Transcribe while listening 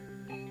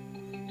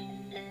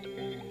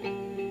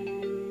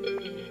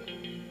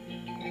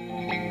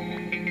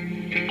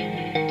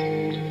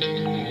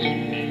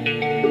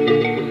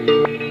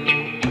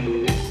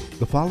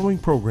following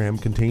program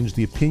contains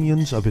the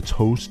opinions of its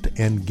host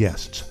and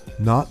guests,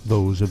 not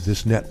those of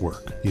this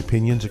network. The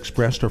opinions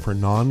expressed are for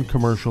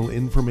non-commercial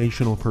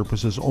informational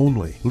purposes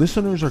only.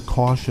 Listeners are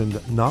cautioned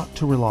not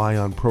to rely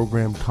on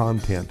program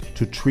content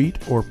to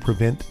treat or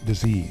prevent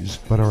disease,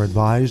 but are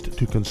advised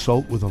to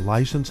consult with a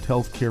licensed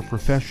healthcare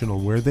professional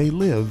where they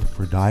live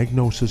for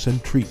diagnosis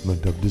and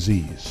treatment of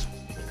disease.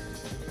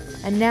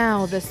 And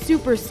now, the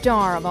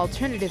superstar of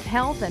alternative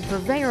health and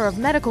purveyor of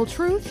medical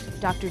truth,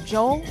 Dr.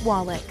 Joel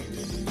Wallach.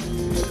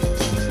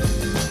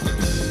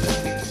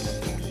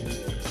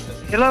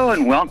 Hello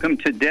and welcome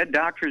to Dead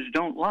Doctors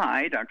Don't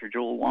Lie. Dr.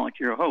 Joel Wallach,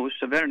 your host,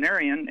 a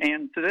veterinarian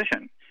and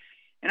physician.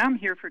 And I'm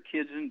here for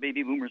kids and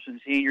baby boomers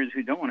and seniors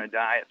who don't want to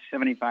die at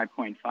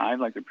 75.5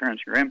 like their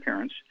parents or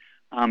grandparents.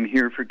 I'm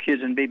here for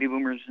kids and baby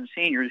boomers and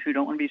seniors who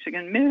don't want to be sick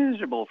and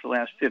miserable for the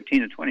last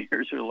 15 to 20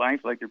 years of their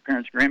life like their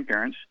parents or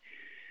grandparents.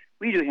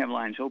 We do have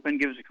lines open.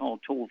 Give us a call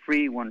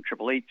toll-free,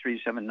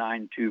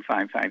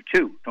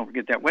 1-888-379-2552. Don't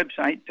forget that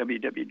website,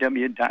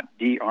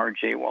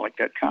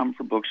 www.drjwallach.com,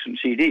 for books and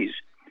CDs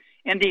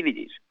and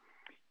DVDs.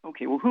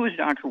 Okay, well, who is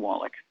Dr.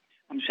 Wallach?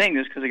 I'm saying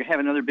this because I have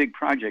another big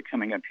project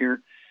coming up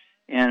here,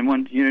 and I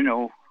want you to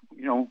know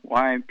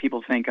why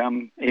people think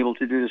I'm able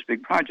to do this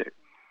big project.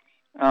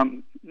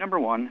 Number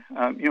one,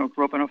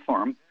 grew up on a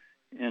farm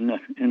in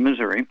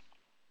Missouri,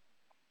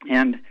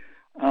 and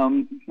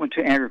went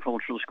to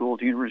agricultural school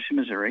at the University of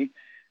Missouri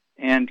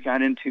and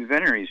got into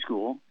veterinary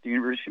school at the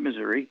University of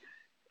Missouri,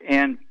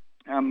 and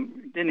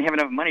didn't have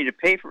enough money to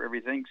pay for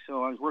everything,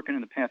 so I was working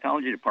in the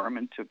pathology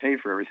department to pay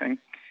for everything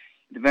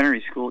at the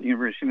veterinary school at the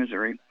University of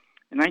Missouri.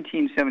 In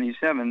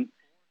 1977,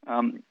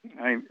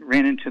 I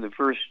ran into the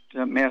first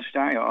mass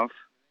die-off.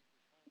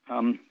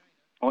 Now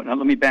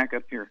let me back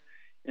up here.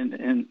 In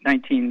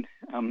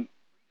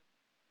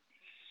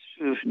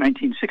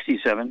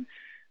 1967,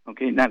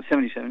 okay, not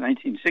 77,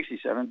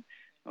 1967,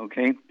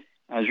 okay,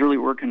 I was really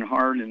working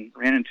hard and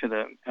ran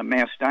into a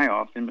mass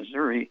die-off in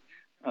Missouri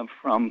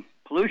from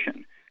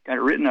pollution. Got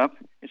it written up.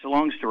 It's a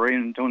long story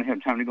and don't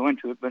have time to go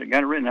into it, but it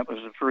got it written up as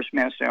the first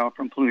mass die-off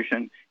from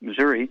pollution in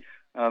Missouri.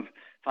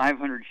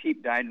 500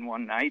 sheep died in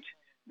one night.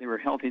 They were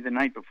healthy the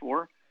night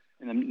before,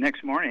 and the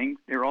next morning,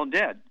 they were all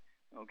dead.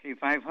 Okay,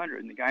 500.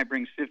 And the guy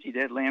brings 50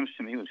 dead lambs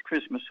to me. It was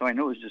Christmas, so I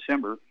know it was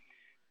December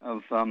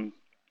of...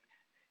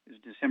 It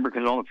was December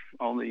because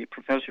all the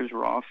professors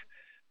were off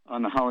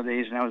on the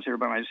holidays, and I was there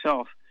by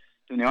myself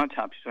doing the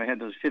autopsy. So I had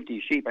those 50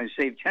 sheep. I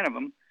saved 10 of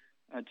them.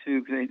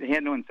 They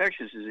had no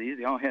infectious disease.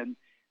 They all had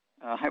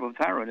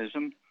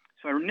hypothyroidism.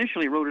 So I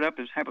initially wrote it up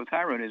as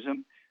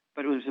hypothyroidism,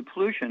 but it was the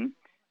pollution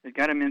that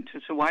got them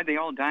into. So why'd they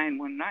all die in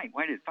one night?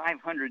 Why did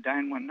 500 die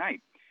in one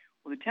night?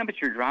 Well, the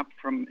temperature dropped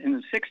from in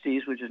the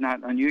 60s, which is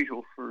not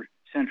unusual for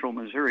central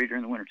Missouri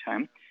during the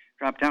wintertime,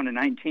 dropped down to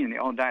 19, and they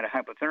all died of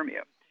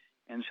hypothermia.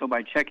 And so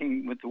by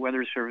checking with the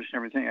Weather Service and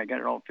everything, I got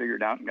it all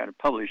figured out and got it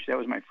published. That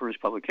was my first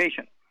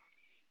publication.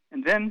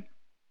 And then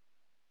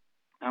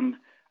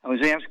I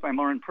was asked by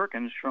Lauren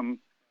Perkins from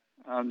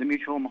the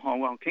Mutual Omaha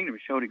Wild Kingdom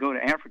show to go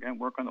to Africa and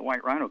work on the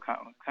white rhino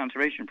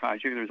conservation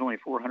project. There's only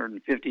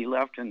 450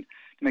 left, and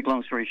to make a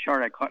long story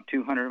short, I caught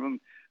 200 of them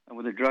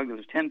with a drug that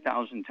was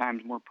 10,000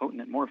 times more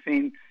potent than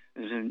morphine.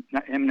 It was an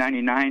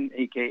M99,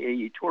 a.k.a.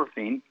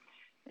 etorphine,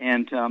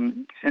 and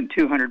sent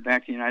 200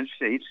 back to the United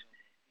States.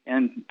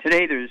 And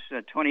today there's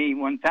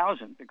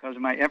 21,000 because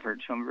of my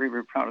efforts, so I'm very,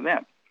 very proud of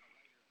that.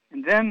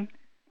 And then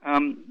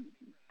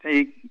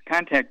they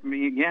contacted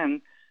me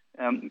again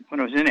when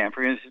I was in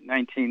Africa. It was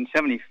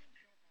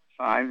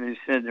 1975. They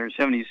said there were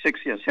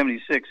 76. Yeah,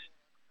 76.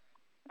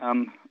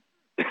 I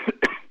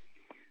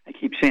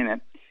keep saying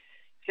that.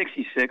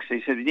 66.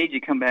 They said, we need you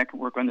to come back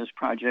and work on this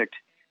project,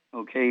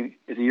 okay,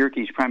 at the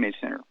Yerkes Primate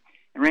Center.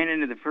 And ran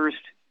into the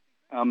first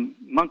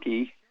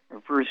monkey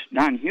or first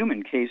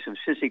non-human case of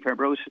cystic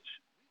fibrosis.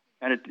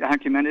 Got it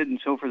documented and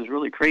so forth. It was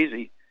really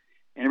crazy,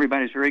 and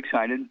everybody's very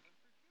excited.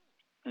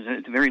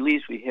 At the very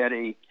least, we had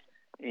a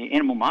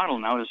animal model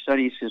now to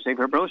study cystic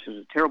fibrosis,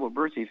 a terrible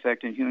birth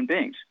defect in human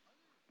beings.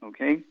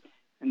 Okay,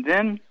 and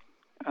then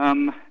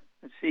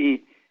let's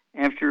see.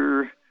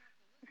 After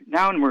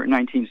now, we're in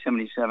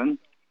 1977.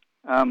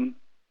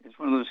 It's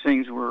one of those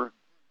things where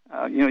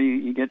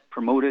you get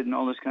promoted and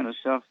all this kind of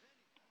stuff,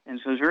 and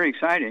so it's very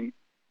exciting.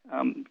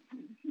 I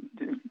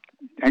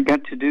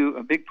got to do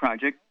a big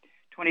project.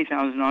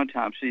 20,000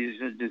 autopsies,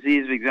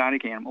 disease of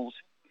exotic animals.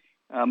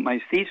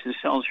 My thesis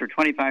sells for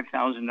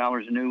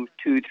 $25,000 new,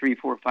 $2,000, $3,000,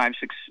 $4,000, $5,000,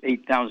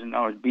 $6,000,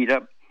 $8,000 beat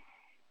up.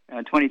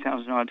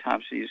 20,000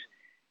 autopsies,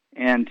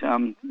 and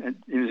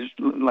it was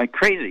like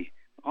crazy.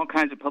 All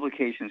kinds of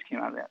publications came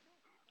out of that.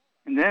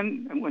 And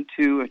then I went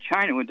to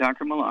China with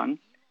Dr. Milan,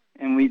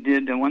 and we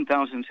did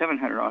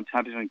 1,700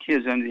 autopsies on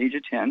kids under the age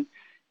of 10,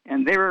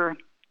 and they were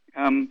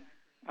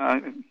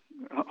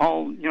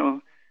all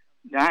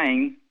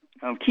dying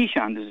of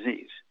Keyshan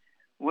disease.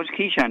 What's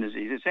Keyshan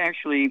disease? It's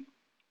actually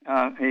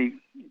a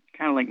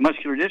kind of like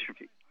muscular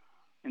dystrophy.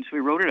 And so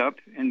we wrote it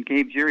up and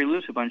gave Jerry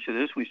Lewis a bunch of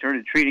this. We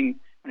started treating,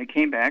 when I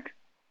came back,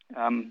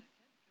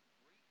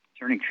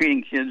 started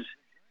treating kids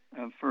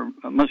for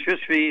muscular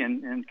dystrophy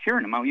and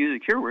curing them. I'll use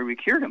a cure where we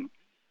cured them.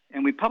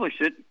 and we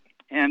published it,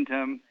 and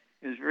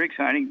it was very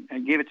exciting. I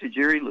gave it to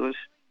Jerry Lewis,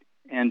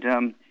 and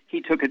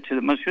he took it to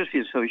the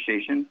Musculoskeletal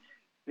Association.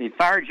 They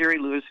fired Jerry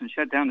Lewis and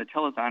shut down the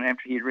telethon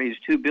after he had raised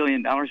 $2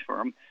 billion for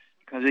him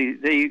because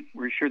they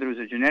were sure there was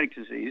a genetic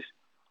disease.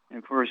 And,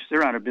 of course,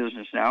 they're out of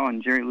business now,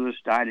 and Jerry Lewis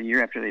died a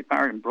year after they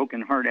fired him,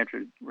 broken heart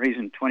after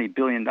raising $20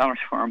 billion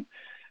for him.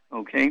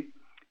 Okay?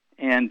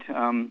 And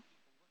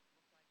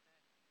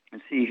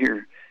let's see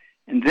here.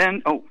 And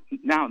then,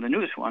 now the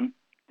newest one.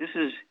 This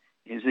is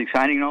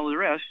exciting and all the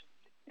rest.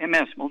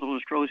 MS, multiple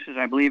sclerosis.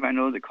 I believe I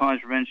know the cause,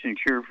 prevention, and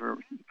cure for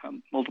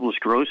multiple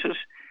sclerosis.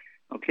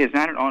 Okay, it's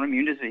not an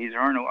autoimmune disease.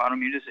 There are no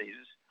autoimmune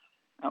diseases.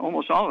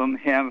 Almost all of them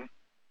have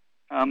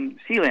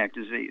celiac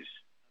disease.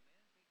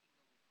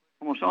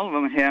 Almost all of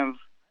them have,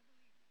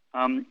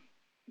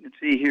 let's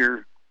see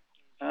here,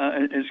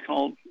 it's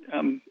called,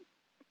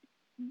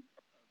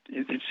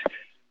 it's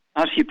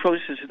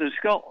osteoporosis of the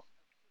skull,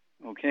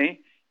 okay,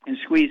 and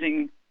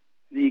squeezing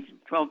the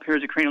 12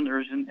 pairs of cranial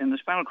nerves in the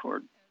spinal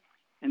cord.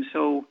 And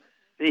so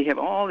they have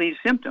all these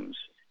symptoms,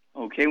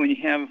 okay, when you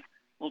have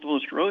multiple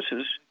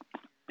sclerosis.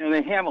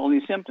 They have all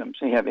these symptoms.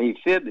 They have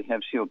AFib, they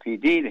have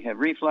COPD, they have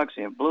reflux,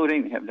 they have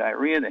bloating, they have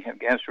diarrhea, they have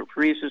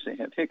gastroparesis, they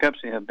have hiccups,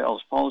 they have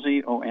Bell's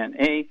palsy,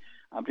 ONA,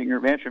 optic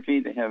nerve atrophy,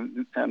 they have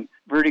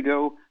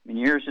vertigo,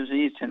 Meniere's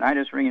disease,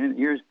 tinnitus, ringing in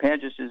the ears,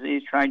 Paget's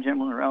disease,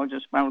 trigeminal neuralgia,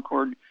 spinal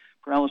cord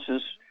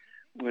paralysis,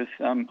 with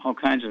all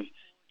kinds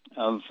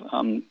of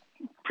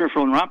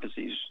peripheral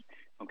neuropathies,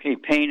 okay,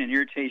 pain and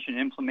irritation,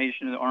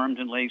 inflammation of the arms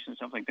and legs and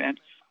stuff like that.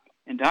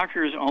 And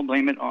doctors all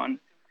blame it on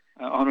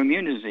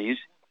autoimmune disease.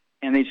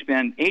 And they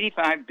spend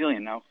 $85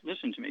 billion. Now,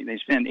 listen to me. They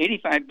spend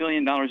 $85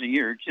 billion a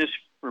year just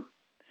for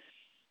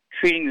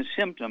treating the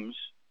symptoms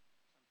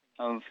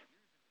of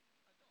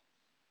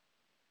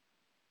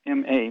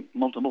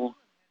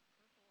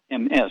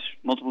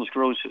multiple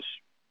sclerosis.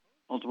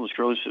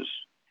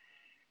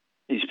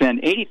 They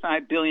spend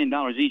 $85 billion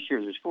each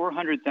year. There's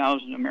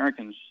 400,000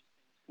 Americans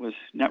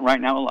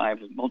right now alive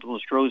with multiple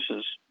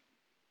sclerosis.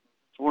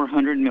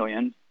 400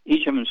 million.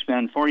 Each of them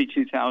spend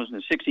 $42,000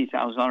 to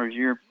 $60,000 a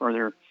year for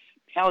their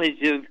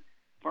palliative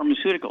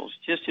pharmaceuticals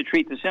just to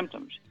treat the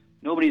symptoms.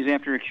 Nobody's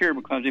after a cure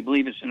because they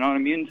believe it's an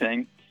autoimmune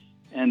thing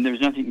and there's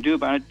nothing to do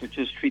about it but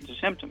just treat the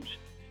symptoms.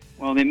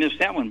 Well, they missed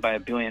that one by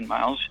 1 billion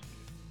miles.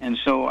 And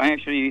so I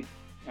actually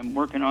am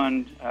working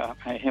on,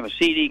 I have a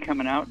CD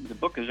coming out. The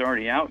book is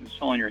already out. It's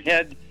All in Your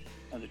Head,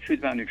 The Truth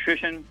About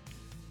Nutrition.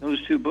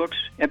 Those two books,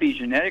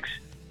 Epigenetics,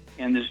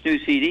 and this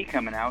new CD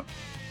coming out.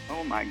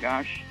 Oh my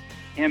gosh,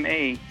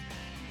 MS,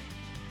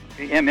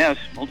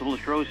 multiple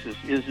sclerosis,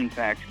 is in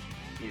fact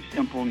a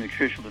simple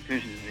nutritional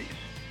deficiency disease.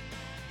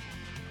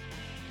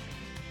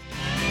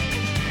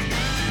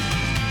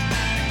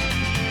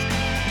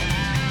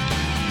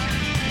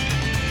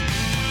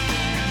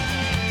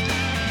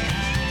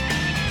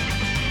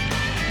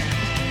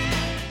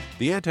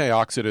 The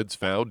antioxidants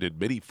found in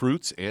many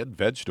fruits and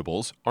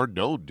vegetables are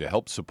known to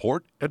help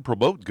support and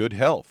promote good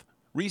health.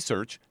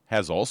 Research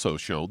has also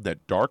shown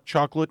that dark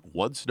chocolate,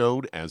 once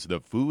known as the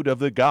food of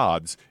the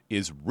gods,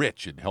 is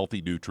rich in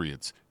healthy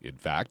nutrients. In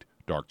fact,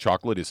 dark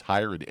chocolate is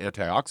higher in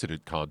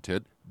antioxidant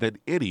content than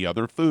any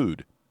other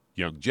food.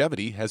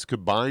 Youngevity has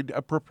combined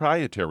a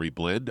proprietary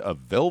blend of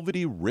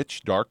velvety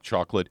rich dark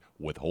chocolate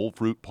with whole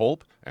fruit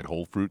pulp and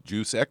whole fruit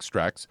juice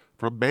extracts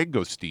from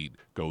mangosteen,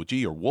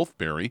 goji or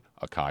wolfberry,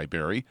 acai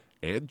berry,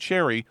 and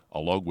cherry,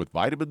 along with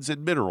vitamins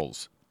and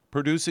minerals,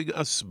 producing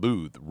a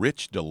smooth,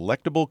 rich,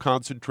 delectable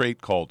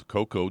concentrate called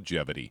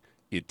Cocogevity.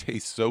 It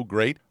tastes so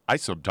great, I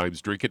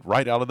sometimes drink it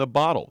right out of the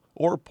bottle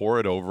or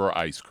pour it over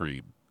ice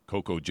cream.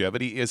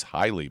 Cocogevity is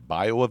highly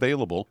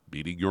bioavailable,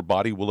 meaning your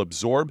body will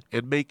absorb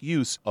and make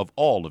use of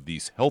all of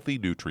these healthy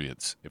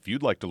nutrients. If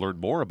you'd like to learn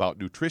more about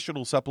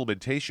nutritional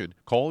supplementation,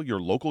 call your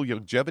local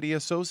Youngevity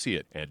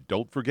associate, and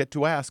don't forget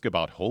to ask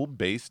about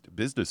home-based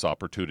business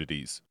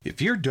opportunities.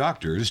 If your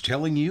doctor is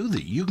telling you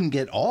that you can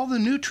get all the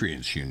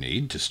nutrients you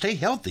need to stay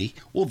healthy,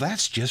 well,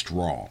 that's just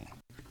wrong.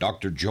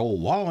 Dr. Joel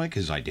Wallach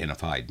has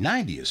identified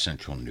 90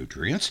 essential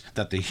nutrients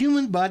that the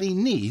human body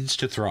needs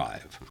to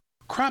thrive.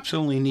 Crops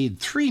only need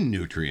 3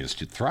 nutrients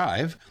to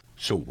thrive,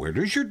 so where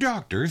does your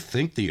doctor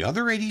think the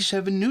other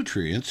 87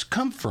 nutrients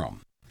come from?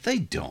 They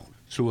don't.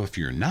 So if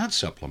you're not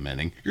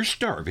supplementing, you're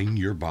starving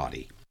your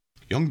body.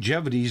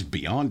 Youngevity's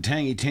Beyond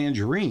Tangy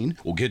Tangerine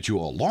will get you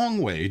a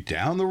long way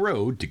down the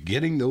road to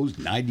getting those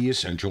 90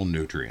 essential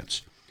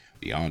nutrients.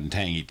 Beyond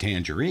Tangy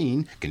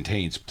Tangerine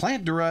contains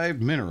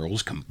plant-derived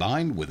minerals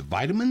combined with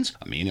vitamins,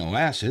 amino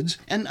acids,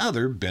 and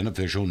other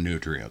beneficial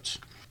nutrients.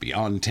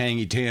 Beyond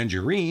Tangy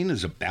Tangerine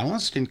is a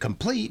balanced and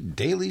complete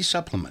daily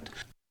supplement.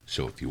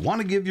 So if you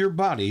want to give your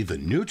body the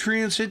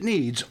nutrients it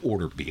needs,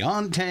 order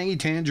Beyond Tangy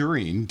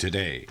Tangerine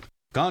today.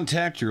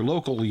 Contact your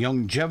local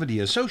Youngevity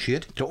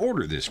associate to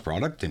order this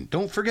product, and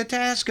don't forget to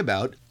ask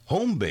about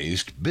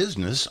home-based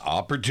business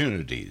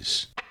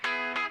opportunities.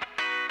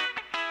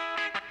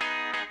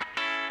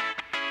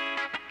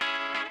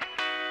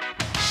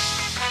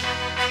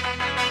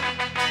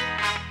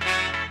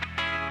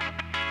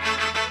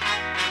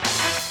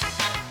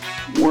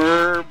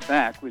 We're back.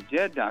 back with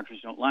Dead Doctors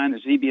Don't Lie on the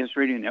ZBS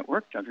Radio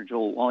Network. Dr.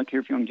 Joel Wallach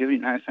here for Longevity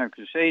and Lifestyle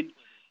Crusade.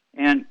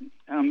 And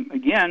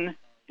again,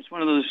 it's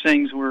one of those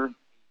things where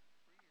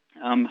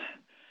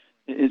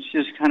it's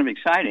just kind of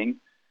exciting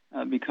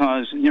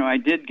because, I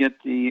did get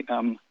the,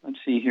 let's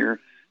see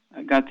here,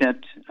 I got that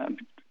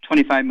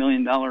 $25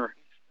 million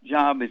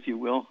job, if you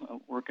will,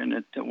 working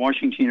at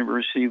Washington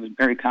University with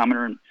Barry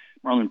Commoner and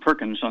Marlon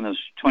Perkins on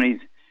those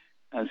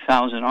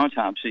 20,000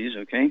 autopsies,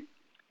 okay?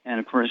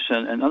 And, of course,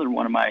 another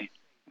one of my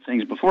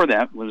things before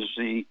that was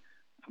a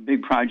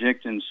big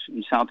project in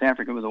South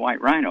Africa with the white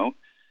rhino.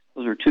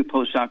 Those are 2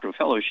 postdoctoral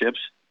fellowships.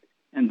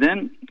 And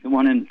then the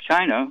one in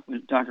China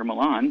with Dr.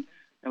 Milan,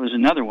 that was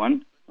another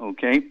one,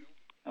 okay,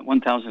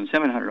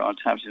 1,700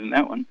 autopsies in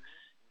that one.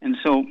 And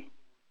so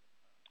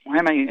why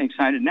am I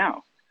excited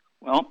now?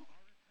 Well,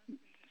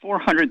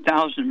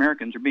 400,000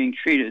 Americans are being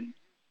treated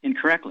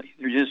incorrectly.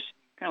 They're just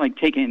kind of like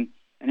taking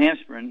an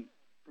aspirin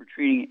for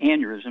treating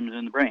aneurysms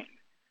in the brain,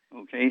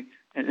 okay?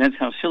 And that's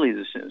how silly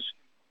this is.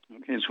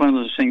 Okay, it's one of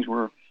those things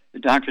where the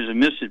doctors have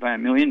missed it by a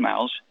million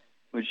miles,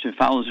 which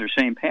follows their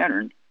same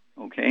pattern,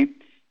 okay?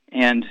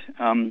 And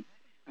I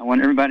want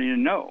everybody to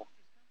know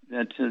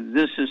that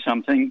this is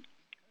something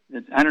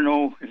that I don't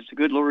know if the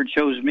good Lord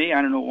chose me.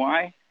 I don't know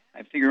why.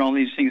 I figured all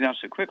these things out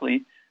so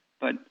quickly,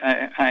 but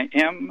I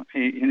am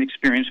an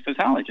experienced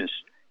pathologist.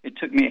 It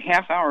took me a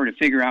half hour to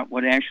figure out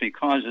what actually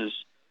causes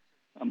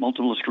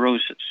multiple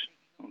sclerosis,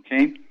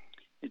 okay?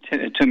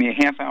 It took me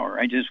a half hour.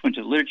 I just went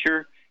to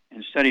literature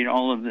and studied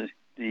all of the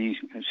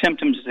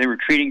symptoms that they were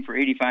treating for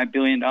 $85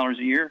 billion a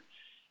year.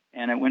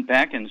 And I went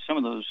back, and some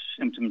of those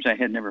symptoms I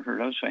had never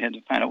heard of, so I had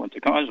to find out what the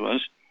cause was.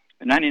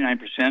 But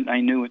 99% I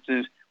knew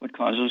what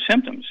caused those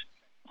symptoms,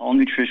 all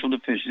nutritional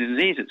deficiency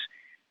diseases.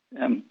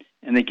 And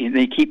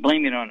they keep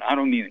blaming it on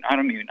autoimmune.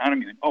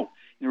 Oh,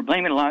 they were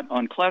blaming it a lot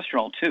on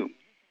cholesterol, too.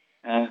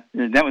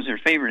 That was their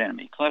favorite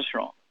enemy,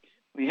 cholesterol.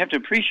 Well, you have to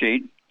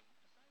appreciate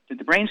that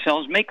the brain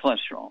cells make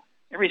cholesterol.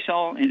 Every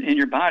cell in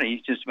your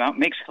body just about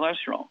makes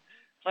cholesterol.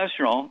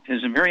 Cholesterol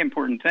is a very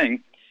important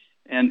thing,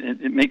 and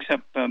it makes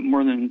up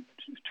more than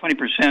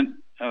 20%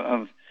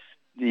 of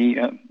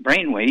the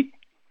brain weight,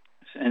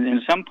 and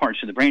in some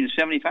parts of the brain, it's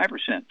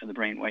 75% of the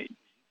brain weight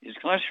is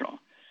cholesterol.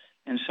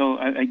 And so,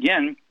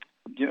 again,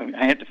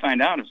 I had to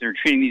find out if they're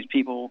treating these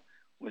people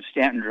with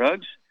statin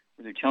drugs,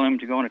 or they're telling them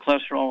to go on a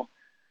cholesterol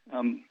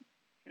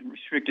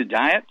restricted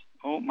diet.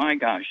 Oh, my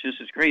gosh, this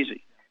is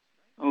crazy.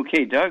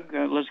 Okay, Doug,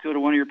 let's go to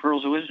one of your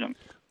pearls of wisdom.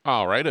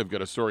 All right, I've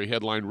got a story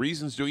headline,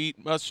 Reasons to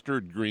Eat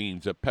Mustard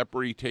Greens, a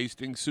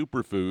peppery-tasting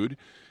superfood.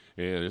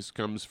 And this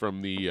comes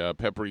from the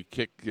peppery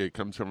kick. It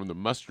comes from the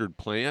mustard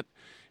plant.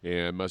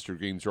 And mustard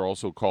greens are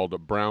also called a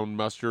brown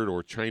mustard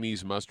or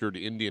Chinese mustard,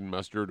 Indian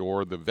mustard,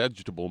 or the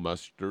vegetable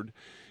mustard.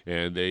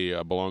 And they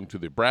belong to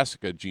the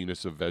Brassica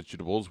genus of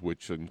vegetables,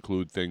 which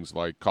include things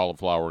like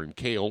cauliflower and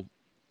kale.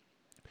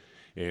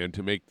 And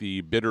to make the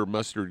bitter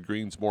mustard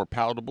greens more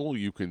palatable,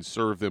 you can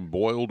serve them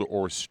boiled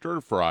or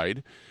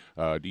stir-fried.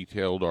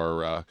 Detailed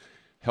are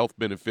health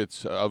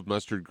benefits of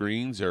mustard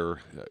greens.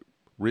 They're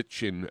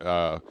rich in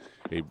a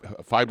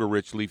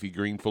fiber-rich leafy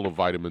green full of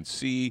vitamin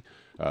C.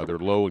 They're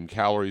low in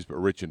calories but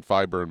rich in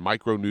fiber and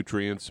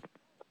micronutrients.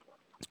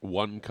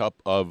 1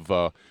 cup of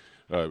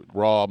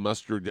raw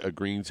mustard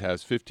greens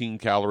has 15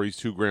 calories,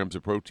 2 grams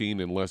of protein,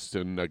 and less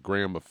than a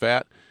gram of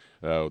fat.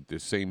 The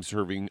same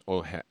serving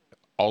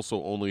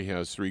also only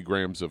has 3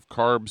 grams of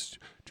carbs,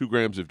 2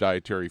 grams of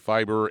dietary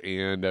fiber,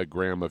 and a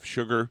gram of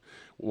sugar.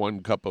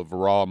 1 cup of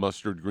raw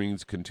mustard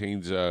greens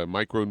contains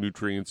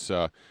micronutrients,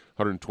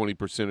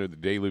 120% of the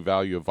daily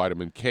value of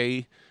vitamin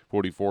K,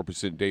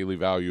 44% daily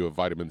value of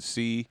vitamin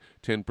C,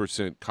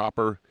 10%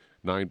 copper,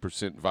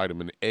 9%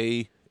 vitamin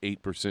A,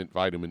 8%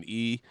 vitamin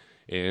E,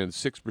 and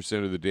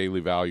 6% of the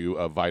daily value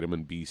of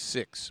vitamin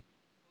B6.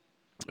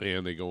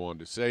 And they go on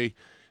to say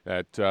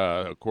that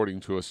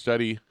according to a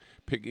study,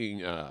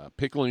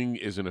 pickling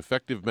is an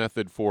effective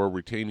method for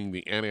retaining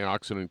the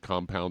antioxidant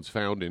compounds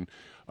found in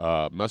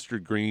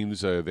mustard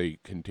greens. They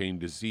contain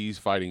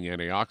disease-fighting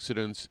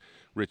antioxidants,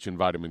 rich in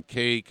vitamin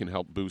K, can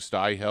help boost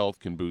eye health,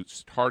 can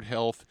boost heart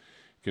health,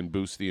 can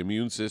boost the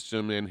immune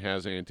system, and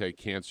has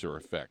anti-cancer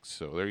effects.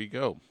 So there you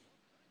go.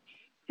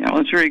 Yeah,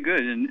 well, it's very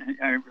good, and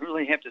I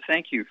really have to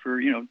thank you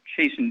for,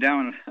 chasing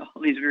down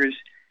all these various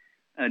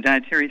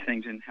dietary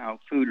things and how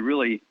food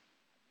really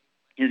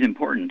is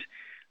important.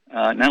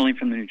 Not only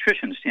from the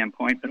nutrition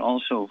standpoint, but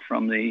also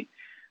from the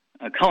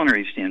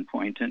culinary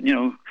standpoint, and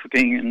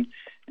cooking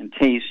and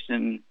taste,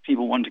 and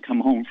people want to come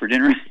home for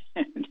dinner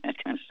and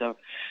that kind of stuff.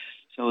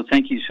 So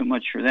thank you so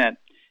much for that.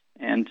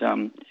 And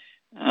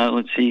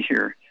let's see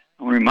here.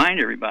 I want to remind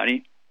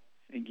everybody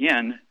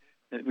again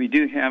that we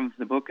do have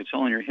the book "It's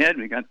All in Your Head."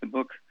 We got the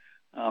book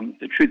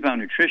 "The Truth About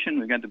Nutrition."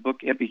 We got the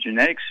book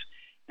 "Epigenetics,"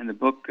 and the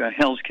book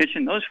 "Hell's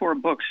Kitchen." Those 4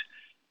 books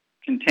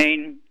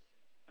contain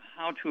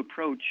how to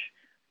approach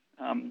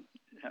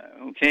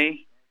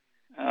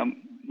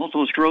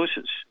multiple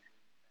sclerosis,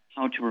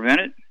 how to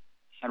prevent it,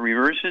 how to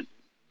reverse it.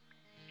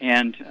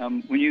 And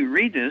when you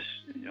read this,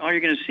 all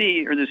you're going to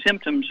see are the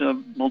symptoms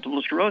of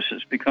multiple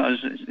sclerosis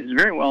because it's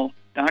very well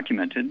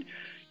documented.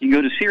 You can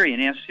go to Siri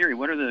and ask Siri,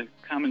 what are the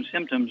common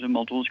symptoms of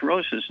multiple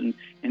sclerosis? And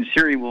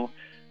Siri will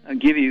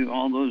give you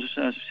all those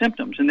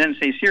symptoms. And then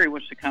say, Siri,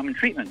 what's the common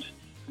treatments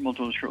for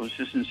multiple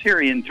sclerosis? And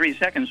Siri, in 3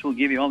 seconds, will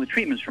give you all the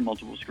treatments for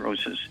multiple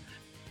sclerosis.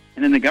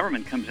 And then the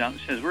government comes out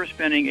and says, we're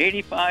spending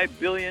 $85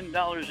 billion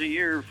a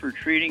year for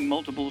treating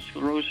multiple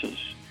sclerosis.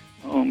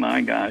 Oh,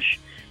 my gosh.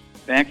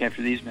 Back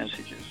after these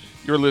messages.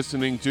 You're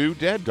listening to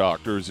Dead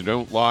Doctors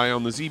Don't Lie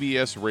on the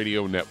ZBS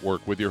Radio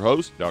Network with your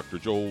host, Dr.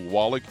 Joel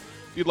Wallach.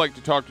 If you'd like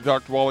to talk to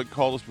Dr. Wallach,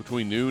 call us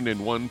between noon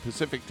and 1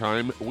 Pacific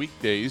Time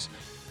weekdays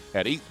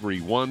at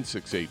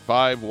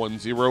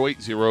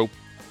 831-685-1080.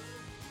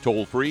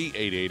 Toll free,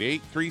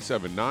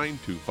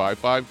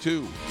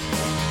 888-379-2552.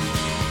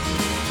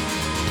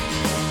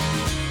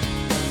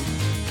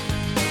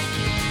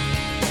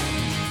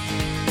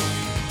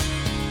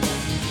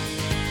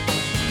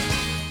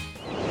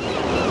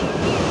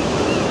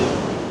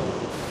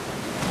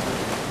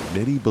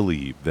 Many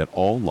believe that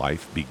all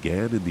life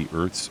began in the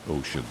Earth's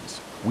oceans.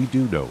 We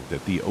do know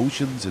that the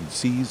oceans and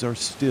seas are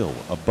still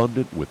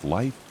abundant with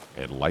life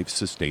and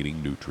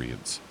life-sustaining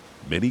nutrients.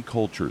 Many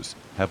cultures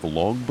have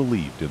long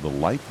believed in the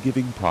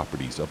life-giving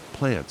properties of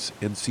plants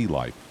and sea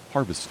life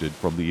harvested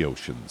from the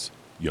oceans.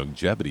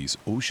 Youngevity's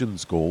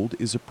Ocean's Gold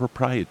is a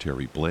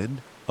proprietary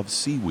blend of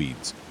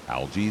seaweeds,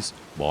 algae,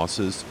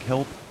 mosses,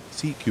 kelp,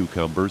 sea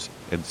cucumbers,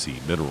 and sea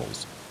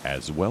minerals,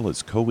 as well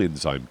as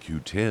coenzyme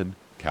Q10,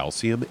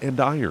 calcium, and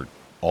iron,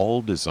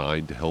 all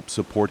designed to help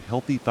support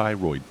healthy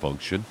thyroid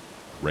function,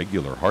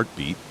 regular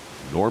heartbeat,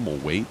 normal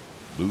weight,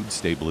 mood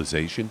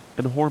stabilization,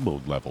 and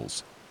hormone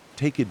levels.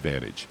 Take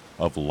advantage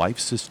of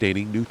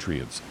life-sustaining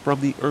nutrients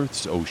from the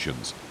Earth's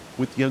oceans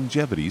with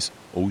Youngevity's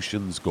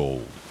Ocean's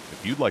Gold.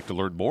 If you'd like to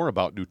learn more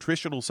about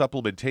nutritional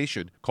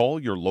supplementation, call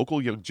your local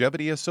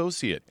Youngevity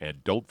associate,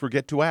 and don't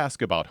forget to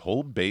ask about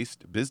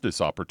home-based business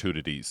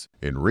opportunities.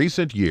 In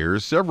recent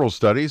years, several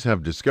studies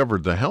have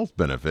discovered the health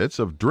benefits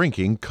of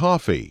drinking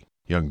coffee.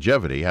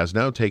 Youngevity has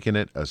now taken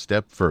it a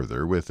step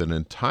further with an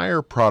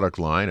entire product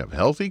line of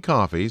healthy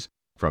coffees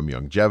from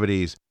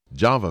Youngevity's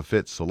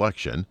JavaFit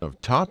selection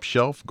of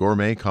top-shelf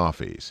gourmet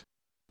coffees.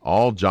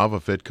 All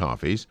JavaFit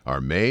coffees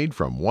are made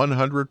from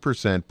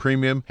 100%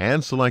 premium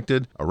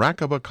hand-selected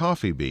Arabica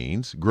coffee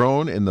beans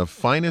grown in the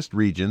finest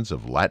regions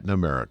of Latin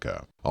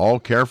America, all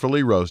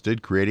carefully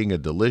roasted, creating a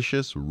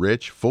delicious,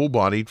 rich,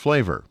 full-bodied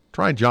flavor.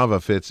 Try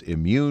JavaFit's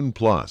Immune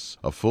Plus,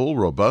 a full,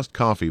 robust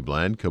coffee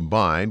blend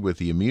combined with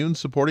the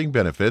immune-supporting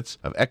benefits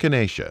of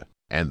echinacea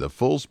and the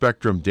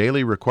full-spectrum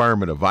daily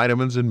requirement of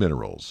vitamins and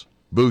minerals.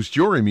 Boost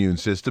your immune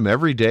system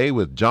every day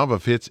with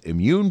JavaFit's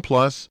Immune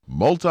Plus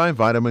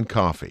multivitamin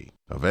coffee.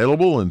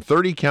 Available in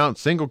 30-count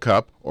single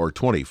cup or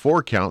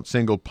 24-count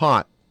single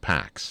pot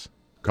packs.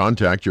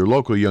 Contact your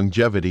local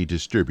Youngevity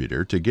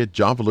distributor to get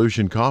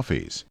Javalution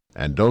coffees.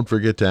 And don't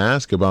forget to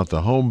ask about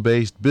the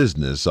home-based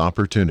business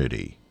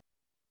opportunity.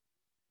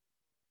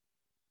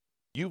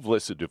 You've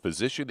listened to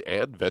physician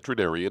and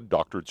veterinarian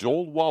Dr.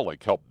 Joel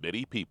Wallach help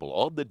many people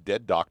on the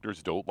Dead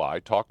Doctors Don't Lie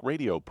talk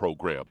radio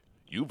program.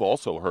 You've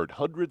also heard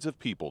hundreds of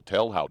people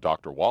tell how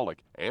Dr. Wallach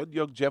and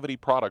Youngevity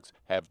products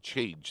have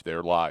changed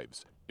their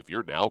lives. If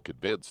you're now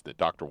convinced that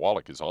Dr.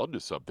 Wallach is onto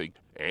something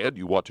and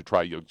you want to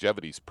try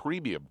Youngevity's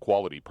premium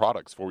quality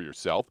products for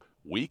yourself,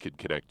 we can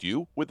connect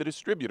you with a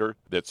distributor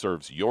that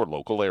serves your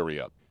local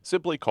area.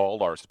 Simply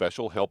call our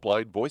special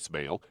helpline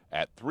voicemail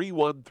at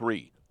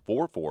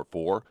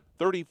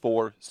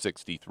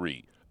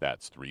 313-444-3463.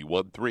 That's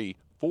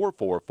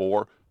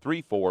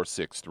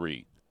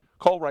 313-444-3463.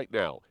 Call right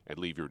now and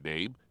leave your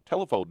name,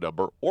 telephone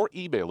number, or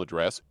email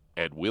address,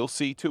 and we'll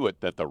see to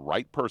it that the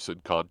right person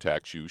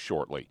contacts you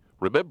shortly.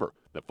 Remember,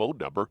 the phone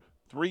number,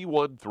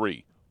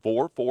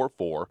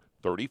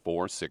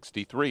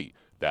 313-444-3463.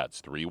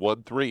 That's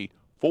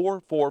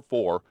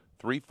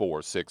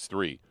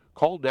 313-444-3463.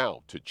 Call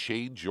now to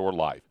change your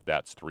life.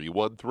 That's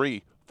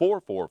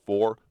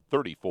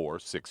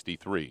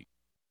 313-444-3463.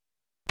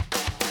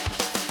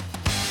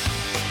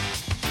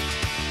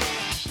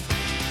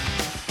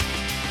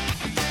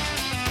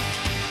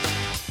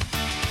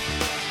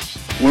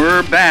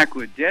 We're back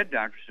with Dead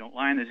Doctors Don't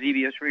Lie on the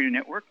ZBS Radio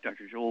Network.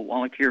 Dr. Joel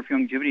Wallach here for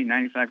Youngevity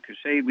 95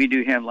 Crusade. We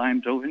do have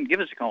lines open. Give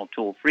us a call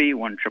toll-free,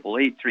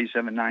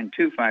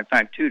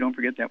 1-888-379-2552. Don't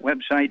forget that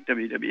website,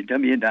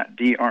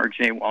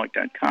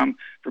 www.drjwallach.com,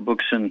 for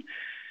books and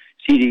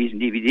CDs and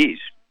DVDs.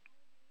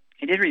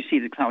 I did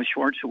receive the Klaus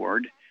Schwartz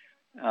Award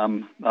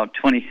about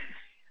 20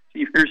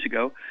 years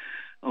ago,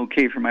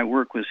 for my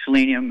work with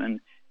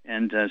selenium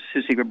and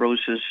cystic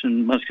fibrosis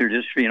and muscular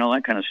dystrophy and all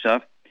that kind of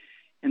stuff.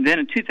 And then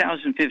in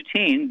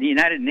 2015, the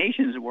United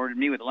Nations awarded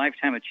me with a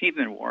Lifetime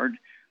Achievement Award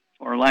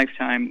for a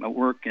lifetime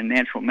work in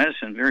natural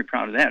medicine. Very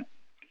proud of that.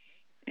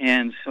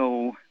 And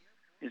so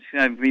it's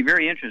going to be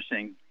very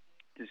interesting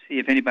to see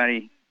if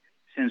anybody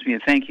sends me a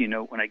thank you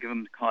note when I give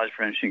them the cause,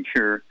 prevention,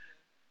 cure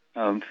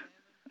of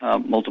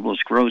multiple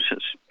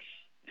sclerosis.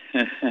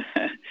 At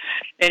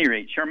any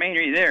rate, Charmaine,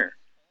 are you there?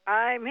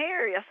 I'm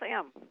here. Yes, I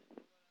am.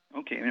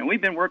 Okay, and we've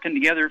been working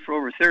together for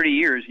over 30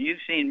 years, and you've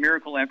seen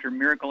miracle after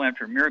miracle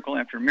after miracle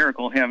after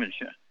miracle, haven't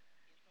you?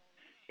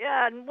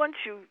 Yeah, and once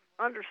you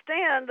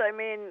understand. I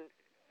mean,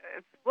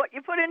 what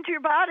you put into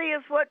your body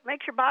is what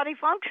makes your body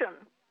function.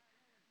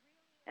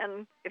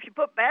 And if you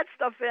put bad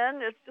stuff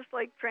in, it's just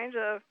like trying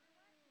to,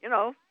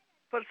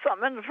 put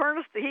something in the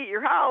furnace to heat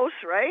your house,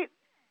 right?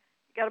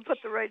 You got to put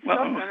the right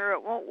stuff in or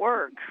it won't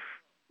work.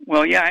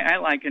 Well, yeah, I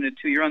liken it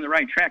to, you're on the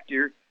right track,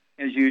 dear,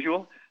 as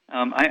usual.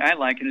 I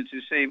liken it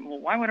to say, well,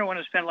 why would I want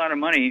to spend a lot of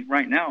money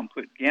right now and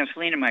put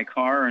gasoline in my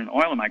car and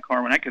oil in my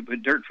car when I could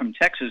put dirt from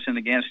Texas in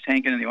the gas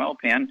tank and in the oil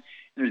pan?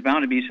 There's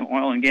bound to be some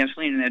oil and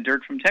gasoline in that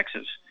dirt from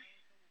Texas.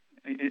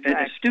 Exactly.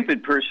 A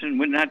stupid person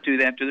would not do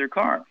that to their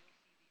car.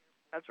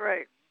 That's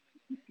right.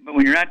 But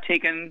when you're not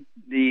taking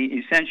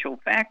the essential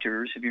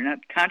factors, if you're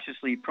not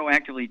consciously,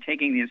 proactively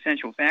taking the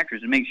essential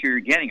factors and make sure you're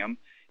getting them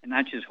and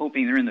not just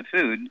hoping they're in the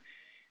food,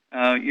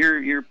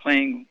 you're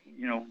playing,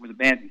 with a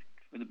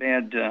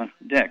bad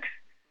deck.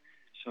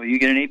 So you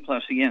get an A+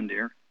 again,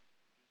 dear.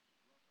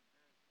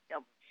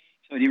 Yep.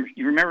 So do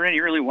you remember any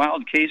really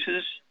wild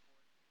cases?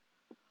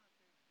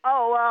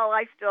 Oh, well,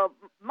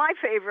 my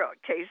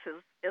favorite case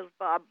is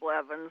Bob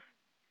Blevins.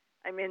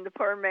 I mean, the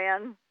poor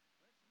man,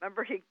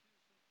 remember he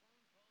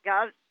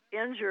got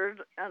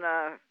injured in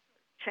a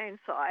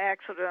chainsaw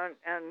accident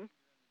and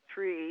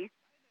tree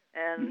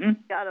and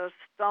got a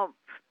stump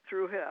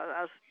through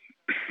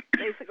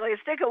basically a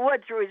stick of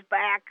wood through his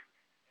back,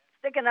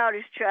 sticking out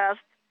his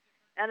chest,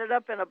 ended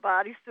up in a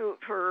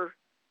bodysuit for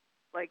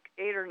like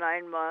 8 or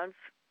 9 months,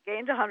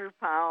 gained 100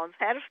 pounds,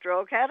 had a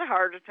stroke, had a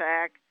heart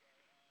attack.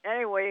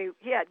 Anyway,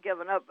 he had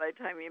given up by the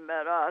time he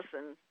met us,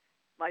 and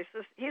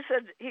he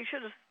said he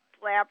should have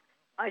slapped,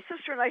 my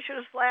sister and I should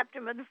have slapped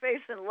him in the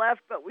face and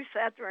left, but we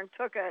sat there and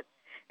took it.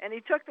 And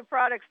he took the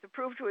products to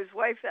prove to his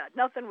wife that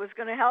nothing was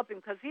going to help him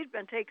because he'd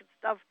been taking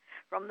stuff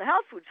from the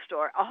health food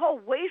store, a whole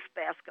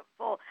wastebasket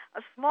full,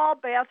 a small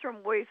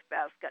bathroom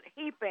wastebasket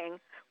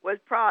heaping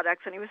with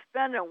products, and he was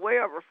spending way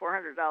over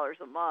 $400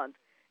 a month,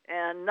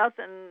 and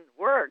nothing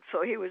worked.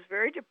 So he was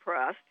very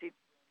depressed. He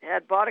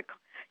had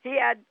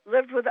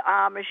lived with the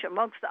Amish,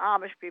 amongst the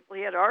Amish people.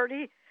 He had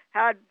already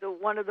had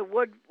one of the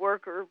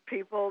woodworker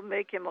people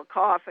make him a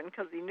coffin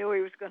because he knew he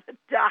was going to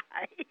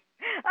die.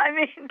 I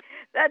mean,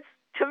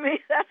 to me,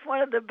 that's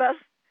one of the best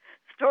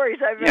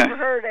stories I've ever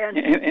heard.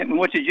 And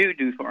what did you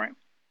do for him?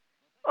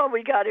 Oh,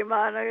 we got him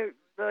on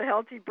the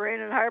Healthy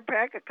Brain and Heart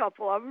Pack, a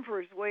couple of them for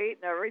his weight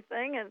and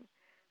everything, and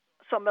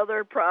some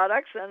other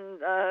products. And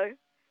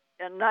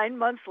 9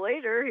 months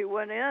later, he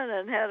went in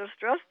and had a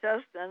stress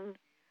test, and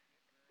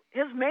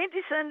his main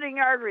descending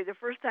artery, the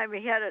first time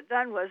he had it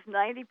done, was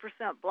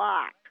 90%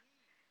 blocked.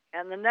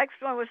 And the next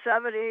one was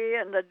 70,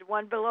 and the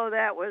one below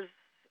that was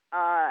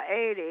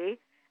 80,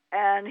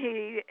 and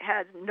he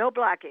had no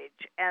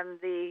blockage. And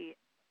the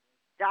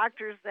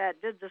doctors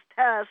that did this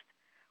test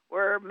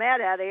were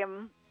mad at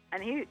him,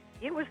 and he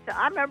was,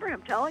 I remember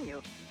him telling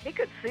you, he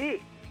could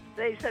see.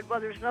 They said, well,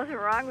 there's nothing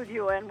wrong with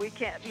you, and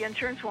the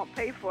insurance won't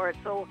pay for it,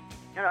 so,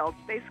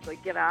 basically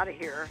get out of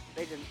here.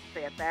 They didn't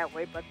say it that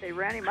way, but they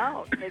ran him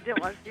out. They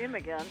didn't want to see him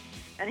again.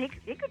 And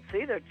he could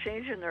see the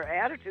change in their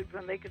attitude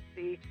when they could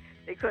see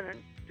they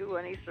couldn't do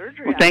any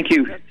surgery. Well, thank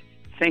you.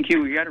 Thank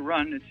you. We got to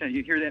run.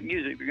 You hear that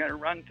music. We got to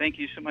run. Thank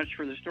you so much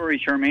for the story,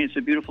 Charmaine. It's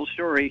a beautiful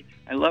story.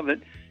 I love it.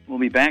 We'll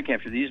be back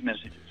after these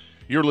messages.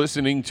 You're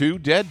listening to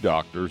Dead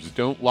Doctors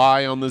Don't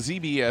Lie on the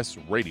ZBS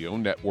Radio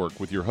Network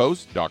with your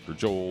host, Dr.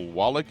 Joel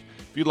Wallach.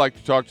 If you'd like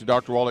to talk to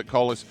Dr. Wallach,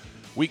 call us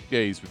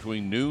weekdays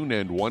between noon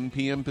and 1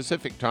 p.m.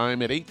 Pacific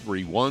Time at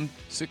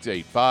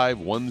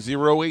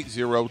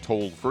 831-685-1080,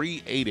 toll free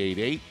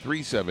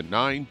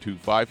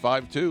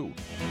 888-379-2552.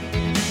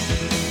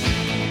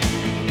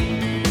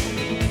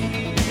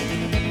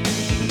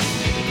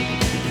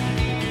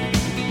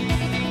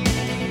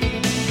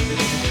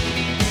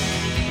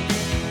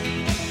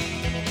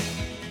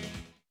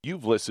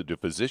 You've listened to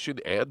physician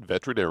and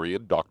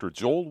veterinarian Dr.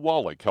 Joel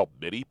Wallach help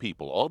many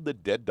people on the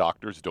Dead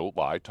Doctors Don't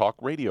Lie talk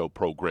radio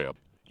program.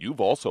 You've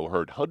also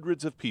heard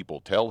hundreds of people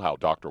tell how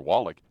Dr.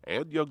 Wallach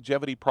and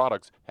Youngevity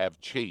products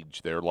have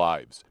changed their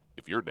lives.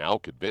 If you're now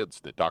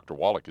convinced that Dr.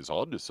 Wallach is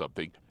onto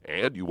something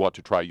and you want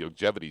to try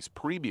Youngevity's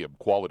premium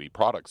quality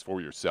products for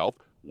yourself,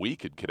 we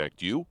can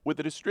connect you with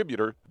a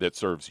distributor that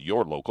serves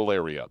your local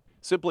area.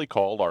 Simply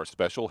call our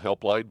special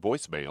helpline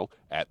voicemail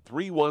at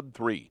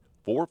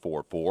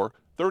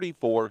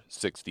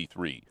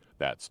 313-444-3463.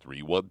 That's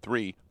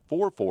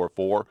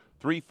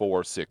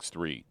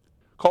 313-444-3463.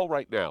 Call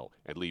right now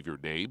and leave your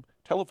name,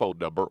 telephone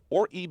number,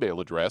 or email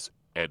address,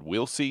 and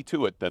we'll see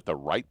to it that the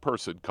right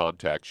person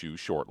contacts you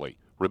shortly.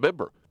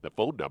 Remember, the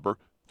phone number,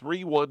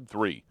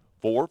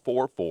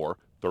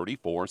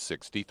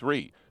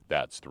 313-444-3463.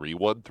 That's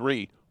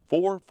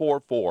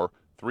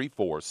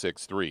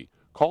 313-444-3463.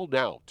 Call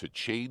now to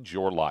change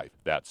your life.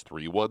 That's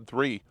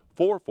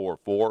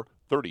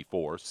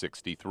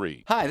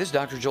 313-444-3463. Hi, this is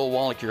Dr. Joel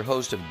Wallach, your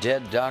host of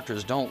Dead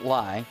Doctors Don't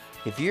Lie.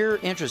 If you're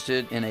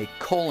interested in a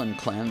colon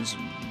cleanse,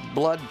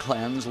 blood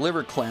cleanse,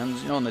 liver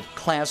cleanse, in the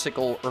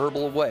classical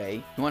herbal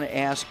way, you want to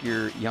ask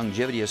your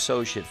Youngevity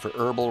associate for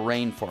Herbal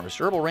Rainforest.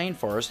 Herbal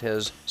Rainforest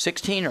has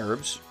 16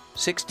 herbs,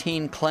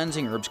 16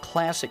 cleansing herbs,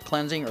 classic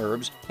cleansing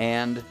herbs,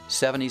 and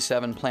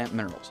 77 plant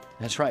minerals.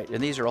 That's right,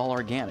 and these are all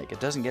organic. It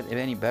doesn't get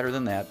any better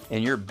than that.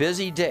 In your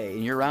busy day,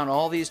 and you're around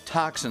all these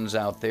toxins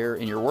out there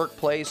in your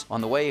workplace,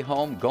 on the way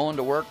home, going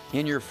to work,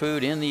 in your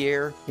food, in the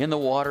air, in the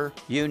water,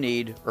 you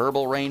need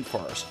Herbal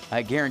Rainforest.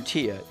 I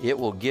guarantee you, it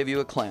will give you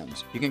a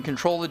cleanse. You can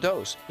control the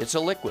dose. It's a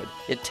liquid.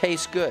 It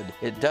tastes good.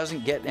 It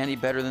doesn't get any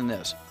better than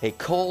this. A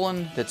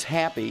colon that's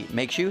happy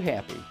makes you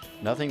happy.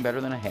 Nothing better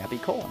than a happy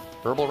colon.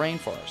 Herbal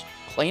Rainforest.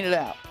 Clean it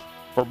out.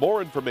 For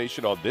more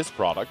information on this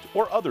product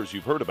or others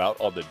you've heard about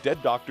on the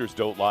Dead Doctors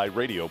Don't Lie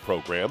radio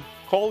program,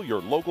 call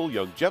your local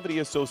Youngevity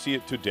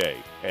associate today.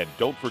 And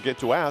don't forget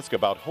to ask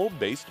about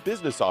home-based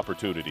business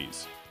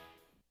opportunities.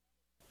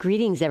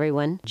 Greetings,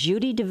 everyone.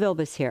 Judy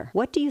DeVilbus here.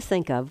 What do you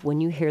think of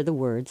when you hear the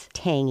words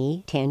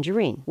tangy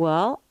tangerine?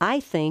 Well, I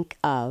think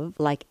of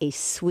like a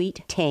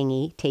sweet,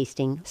 tangy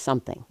tasting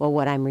something. Well,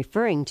 what I'm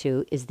referring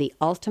to is the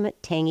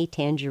Ultimate Tangy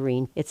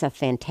Tangerine. It's a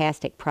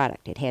fantastic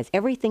product. It has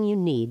everything you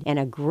need, and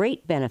a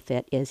great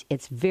benefit is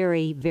it's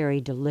very,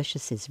 very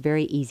delicious. It's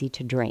very easy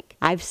to drink.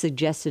 I've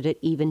suggested it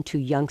even to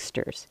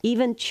youngsters.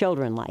 Even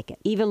children like it.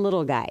 Even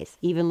little guys.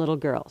 Even little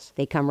girls.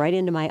 They come right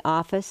into my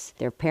office.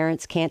 Their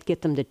parents can't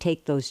get them to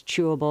take those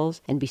chewables.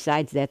 And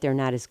besides that, they're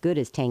not as good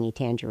as Tangy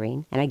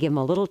Tangerine. And I give them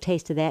a little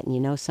taste of that, and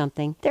you know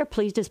something? They're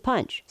pleased as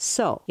punch.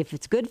 So, if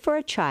it's good for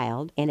a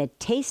child and it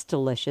tastes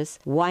delicious,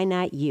 why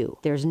not you?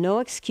 There's no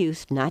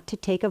excuse not to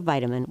take a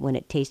vitamin when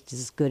it tastes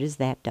as good as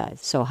that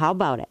does. So how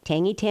about it?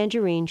 Tangy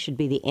Tangerine should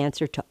be the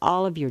answer to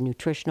all of your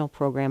nutritional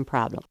program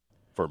problems.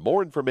 For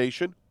more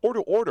information or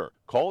to order,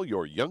 call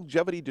your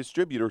Youngevity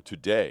distributor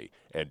today.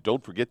 And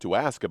don't forget to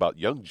ask about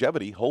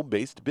Youngevity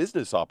home-based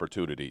business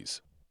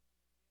opportunities.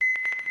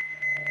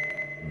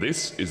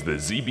 This is the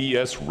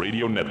ZBS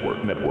Radio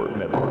Network.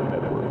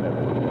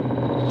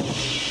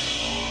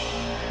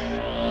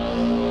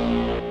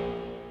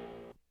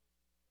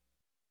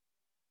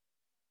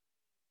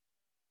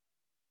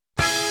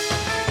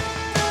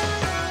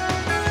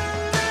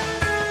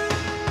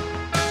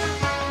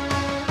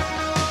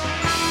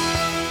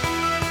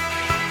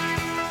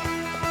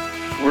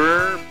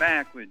 We're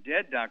back with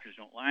Dead Doctors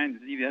Don't Lie on the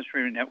ZBS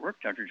Radio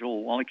Network. Dr.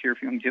 Joel Wallach here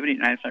for Youngevity,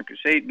 9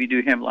 Crusade. We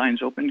do have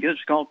lines open. Give us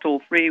a call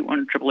toll-free,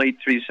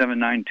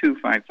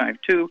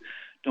 1-888-379-2552.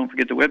 Don't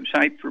forget the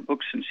website for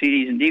books and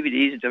CDs and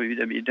DVDs,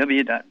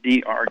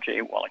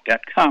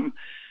 www.drjwallach.com.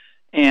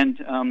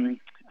 And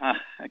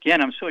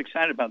again, I'm so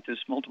excited about this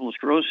multiple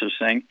sclerosis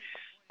thing.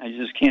 I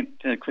just can't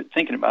quit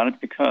thinking about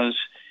it because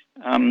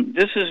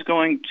this is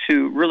going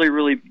to really,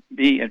 really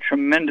be a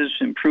tremendous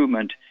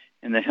improvement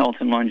in the health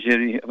and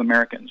longevity of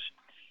Americans.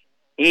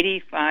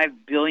 $85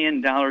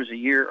 billion a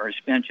year are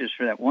spent just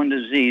for that one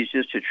disease,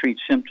 just to treat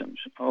symptoms.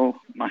 Oh,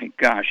 my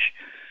gosh.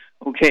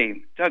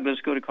 Okay, Doug, let's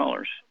go to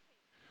callers.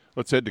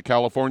 Let's head to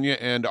California,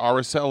 and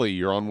Araceli,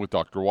 you're on with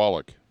Dr.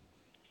 Wallach.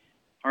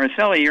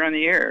 Araceli, you're on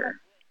the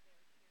air.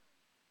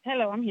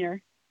 Hello, I'm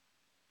here.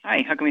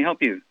 Hi, how can we help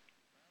you?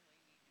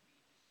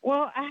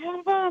 Well, I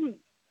have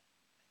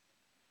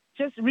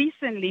just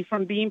recently,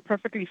 from being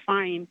perfectly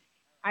fine,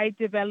 I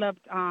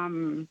developed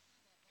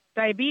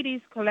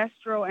diabetes,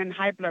 cholesterol, and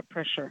high blood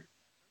pressure.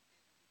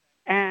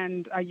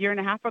 And a year and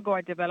a half ago,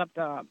 I developed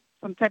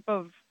some type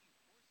of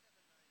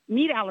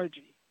meat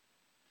allergy.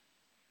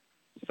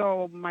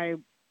 So from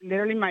 1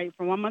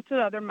 month to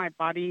the other, my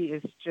body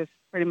is just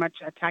pretty much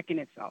attacking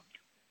itself.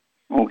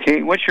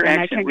 Okay, what's your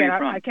accent? Where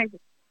are you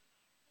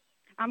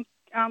from?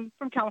 I'm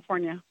from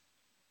California.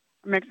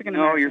 I'm Mexican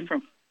American. No, you're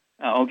from.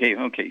 Okay.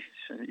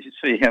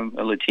 So you have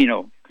a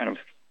Latino kind of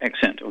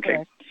accent. Okay.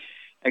 Correct.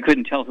 I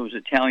couldn't tell if it was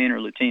Italian or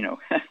Latino.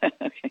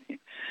 Okay.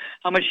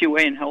 How much do you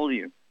weigh and how old are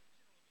you?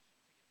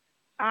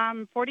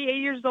 I'm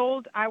 48 years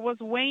old. I was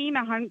weighing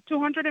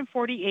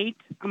 248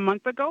 a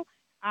month ago.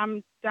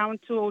 I'm down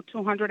to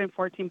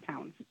 214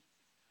 pounds.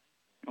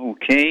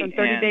 Okay. In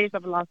 30 days,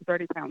 I've lost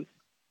 30 pounds.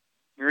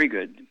 Very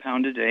good.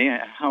 Pound a day.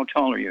 How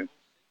tall are you?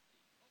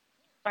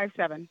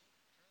 5'7".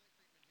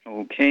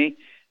 Okay.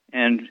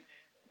 And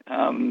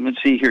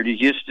let's see here. Did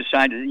you just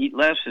decide to eat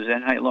less? Is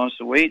that how you lost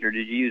the weight? Or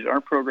did you use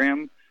our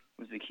program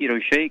with the keto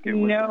shake? Or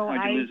how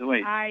did you lose the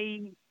weight?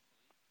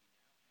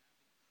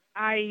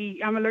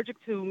 I'm allergic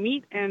to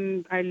meat,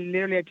 and I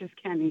just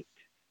can't eat.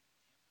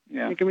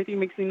 Yeah. Like everything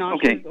makes me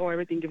nauseous, or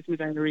everything gives me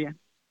diarrhea.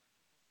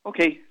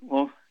 Okay.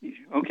 Well,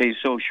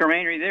 so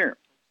Charmaine, are you there?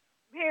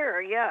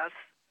 Here, yes.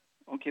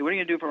 Okay. What are you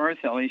going to do for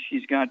Araceli?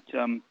 She's got,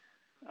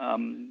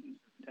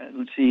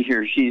 let's see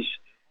here. She's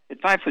at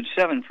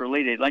 5'7" for a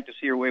lady. I'd like to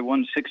see her weigh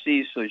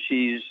 160, so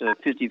she's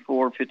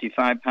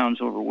 55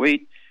 pounds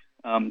overweight.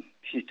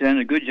 She's done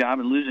a good job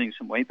in losing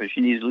some weight, but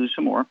she needs to lose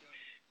some more.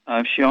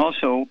 She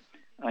also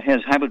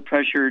has high blood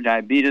pressure,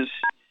 diabetes.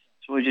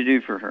 So what did you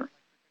do for her?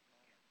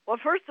 Well,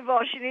 first of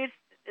all,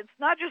 it's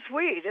not just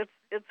wheat.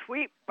 It's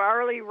wheat,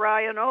 barley,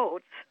 rye, and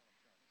oats,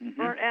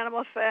 burnt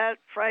animal fat,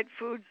 fried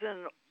foods,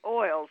 and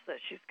oils that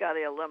she's got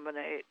to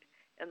eliminate.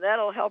 And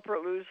that'll help her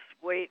lose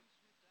weight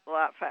a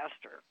lot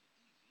faster.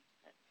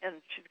 and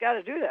she's got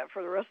to do that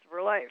for the rest of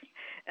her life.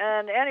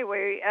 And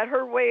anyway, at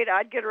her weight,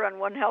 I'd get her on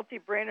one healthy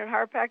brain and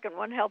heart pack and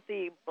one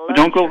healthy blood.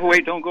 Don't go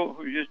overweight. Don't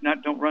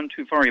run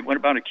too far. What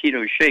about a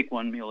keto shake,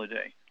 1 meal a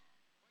day?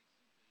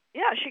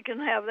 Yeah, she can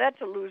have that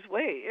to lose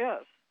weight.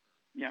 Yes.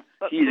 Yeah,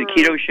 but she needs a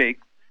keto shake.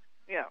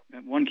 Yeah.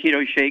 One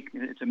keto shake.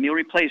 It's a meal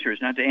replacer.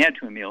 It's not to add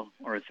to a meal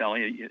or a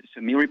Ortholia. It's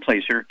a meal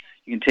replacer.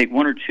 You can take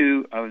 1 or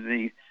 2 of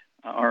the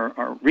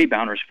our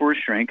Rebound or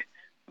Sports Drink,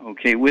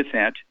 okay, with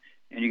that,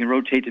 and you can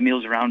rotate the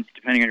meals around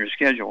depending on your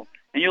schedule,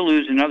 and you'll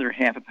lose another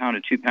half a pound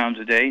to 2 pounds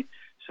a day.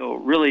 So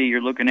really,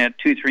 you're looking at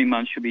 2-3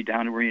 months. You'll be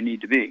down to where you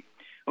need to be.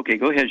 Okay,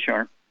 go ahead,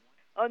 Char.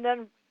 And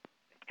then,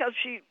 because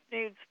she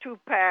needs 2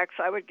 packs,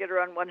 I would get her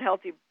on one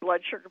healthy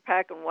blood sugar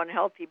pack and one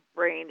healthy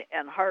brain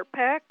and heart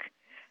pack.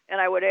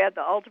 And I would add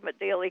the Ultimate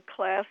Daily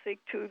Classic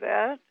to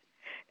that.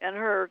 And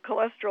her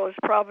cholesterol is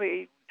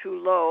probably too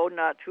low,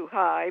 not too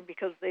high,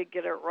 because they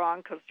get it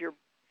wrong, because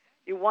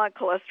you want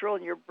cholesterol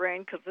in your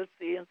brain because it's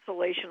the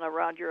insulation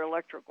around your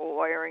electrical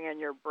wiring in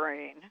your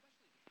brain.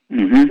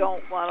 Mm-hmm. You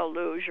don't want to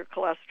lose your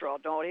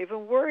cholesterol. Don't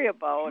even worry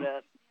about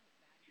it.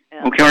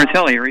 And, okay,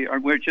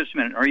 Artelia, wait just a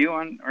minute. Are you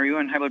on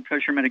high blood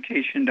pressure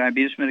medication,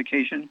 diabetes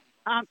medication?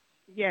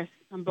 Yes,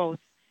 I'm both.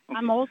 Okay.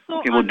 I'm also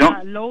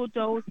on low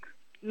dose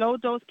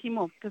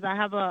chemo because I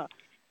have a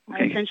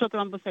essential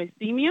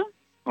thrombocythemia.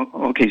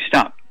 Okay,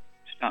 stop.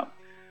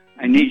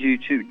 I need you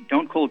to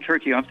don't cold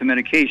turkey off the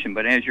medication,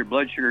 but as your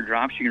blood sugar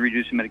drops, you can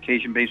reduce the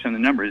medication based on the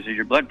numbers. As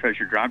your blood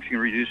pressure drops, you can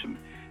reduce the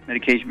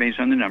medication based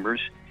on the numbers.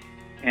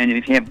 And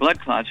if you have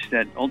blood clots,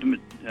 that ultimate,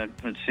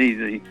 let's see,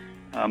 the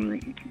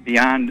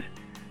Beyond,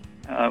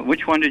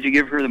 which one did you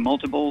give her, the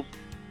multiple,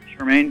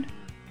 Charmaine?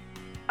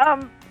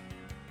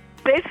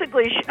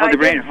 Basically, the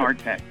brain and heart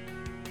pack.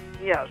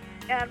 Yes.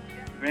 And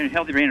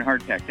healthy brain and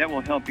heart pack. That will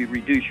help you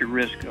reduce your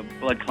risk of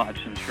blood clots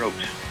and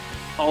strokes.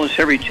 Call us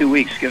every 2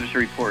 weeks. Give us a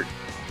report.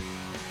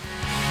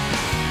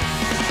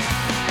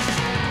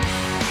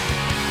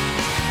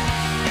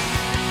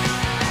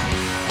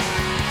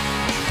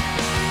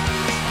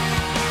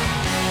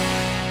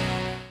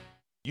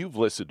 You've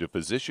listened to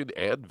physician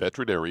and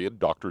veterinarian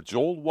Dr.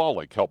 Joel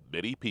Wallach help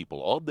many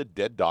people on the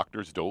Dead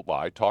Doctors Don't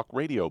Lie talk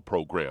radio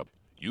program.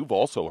 You've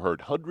also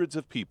heard hundreds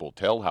of people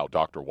tell how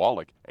Dr.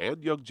 Wallach and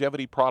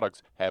Youngevity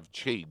products have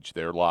changed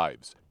their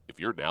lives. If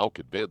you're now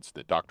convinced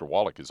that Dr.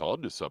 Wallach is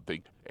onto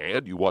something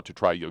and you want to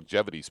try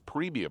Youngevity's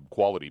premium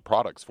quality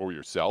products for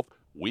yourself,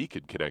 we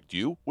can connect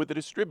you with a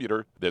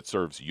distributor that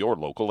serves your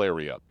local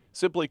area.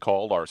 Simply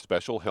call our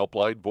special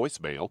helpline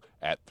voicemail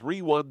at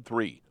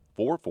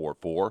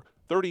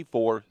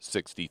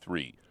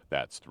 313-444-3463.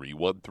 That's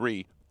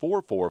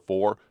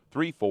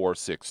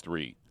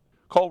 313-444-3463.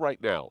 Call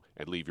right now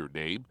and leave your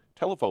name,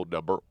 telephone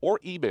number, or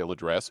email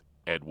address,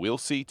 and we'll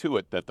see to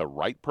it that the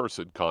right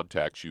person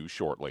contacts you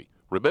shortly.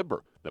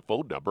 Remember, the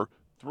phone number,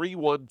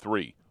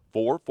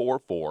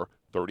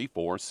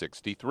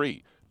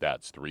 313-444-3463.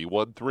 That's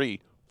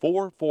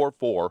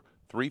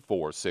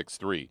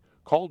 313-444-3463.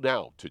 Call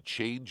now to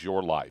change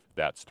your life.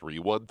 That's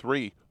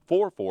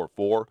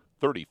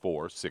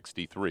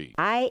 313-444-3463.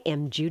 I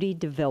am Judy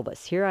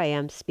DeVilbus. Here I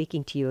am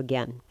speaking to you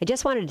again. I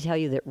just wanted to tell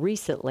you that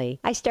recently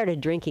I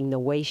started drinking the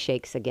Whey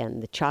Shakes again,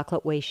 the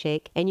chocolate Whey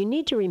Shake. And you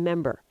need to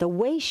remember, the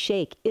Whey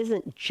Shake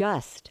isn't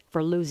just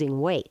for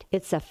losing weight.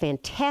 It's a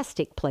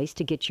fantastic place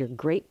to get your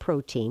great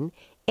protein.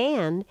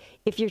 And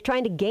if you're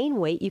trying to gain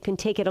weight, you can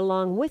take it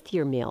along with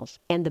your meals.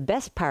 And the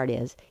best part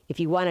is, if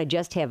you want to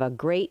just have a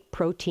great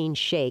protein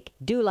shake,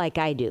 do like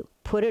I do.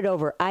 Put it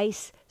over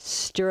ice,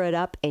 stir it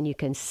up, and you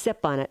can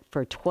sip on it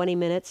for 20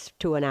 minutes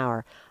to an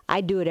hour.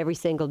 I do it every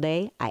single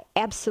day. I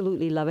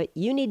absolutely love it.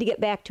 You need to get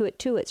back to it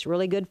too. It's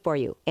really good for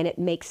you. And it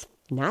makes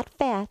not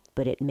fat,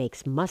 but it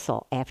makes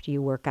muscle after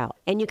you work out.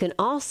 And you can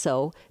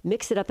also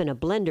mix it up in a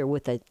blender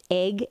with an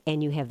egg,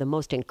 and you have the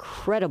most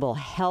incredible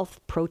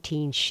health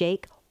protein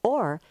shake.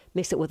 Or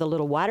mix it with a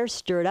little water,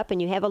 stir it up, and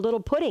you have a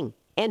little pudding.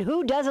 And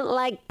who doesn't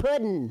like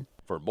pudding?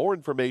 For more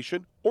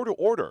information or to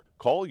order,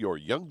 call your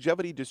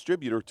Youngevity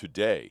distributor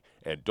today.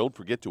 And don't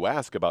forget to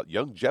ask about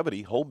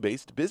Youngevity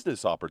home-based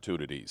business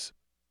opportunities.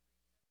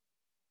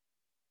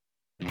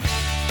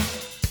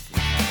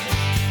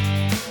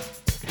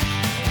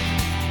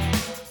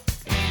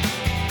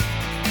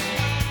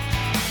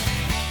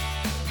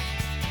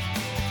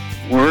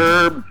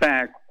 We're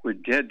back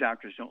with Dead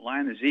Doctors Don't Lie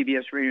on the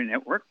ZBS Radio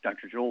Network.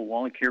 Dr. Joel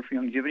Wallach here for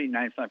Youngevity,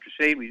 95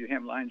 Crusade. We do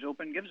have lines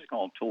open. Give us a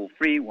call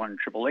toll-free,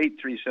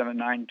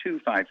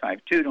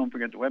 1-888-379-2552. Don't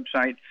forget the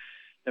website,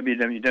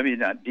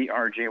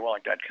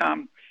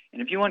 www.drjwallach.com.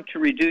 And if you want to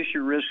reduce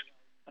your risk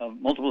of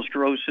multiple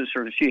sclerosis,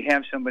 or if you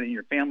have somebody in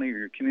your family or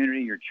your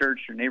community, your church,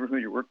 your neighborhood,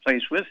 your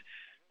workplace with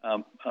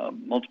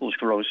multiple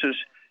sclerosis,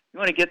 you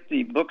want to get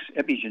the books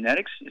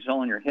Epigenetics, It's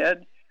All in Your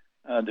Head,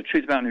 The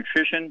Truth About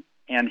Nutrition,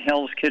 and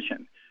Hell's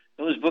Kitchen.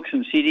 Those books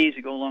and CDs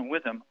that go along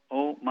with them,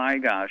 oh my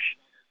gosh.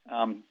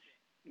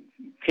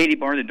 Katie,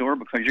 bar the door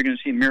because you're going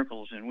to see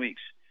miracles in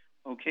weeks.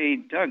 Okay,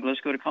 Doug, let's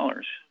go to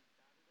callers.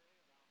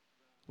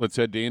 Let's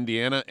head to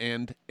Indiana.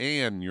 And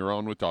Ann, you're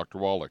on with Dr.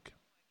 Wallach.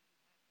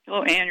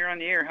 Hello, Ann, you're on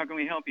the air. How can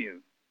we help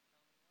you?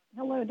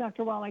 Hello,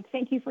 Dr. Wallach.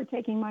 Thank you for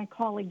taking my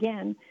call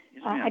again.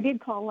 Yes, I did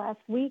call last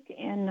week,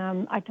 and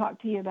I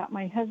talked to you about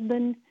my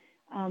husband,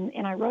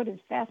 and I wrote as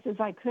fast as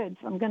I could,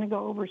 so I'm going to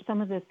go over some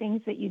of the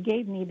things that you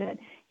gave me. But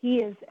he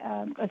is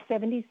a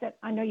 77.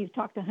 I know you've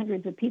talked to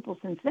hundreds of people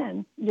since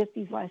then, just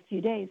these last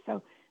few days.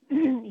 So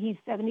he's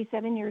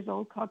 77 years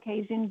old,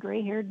 Caucasian,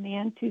 gray-haired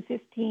man,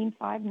 215,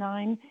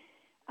 5'9",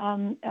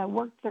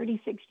 worked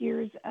 36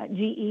 years at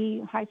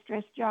GE,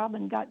 high-stress job,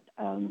 and got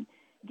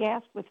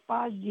gassed with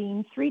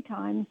phosgene 3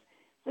 times.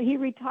 So he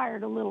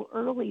retired a little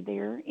early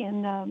there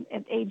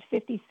at age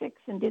 56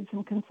 and did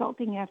some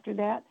consulting after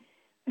that.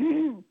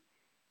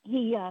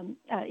 He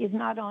is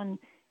not on,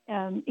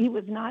 he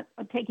was not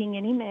taking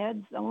any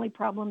meds. The only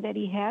problem that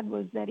he had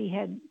was that he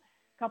had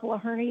a couple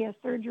of hernia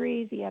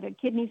surgeries. He had a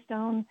kidney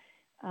stone.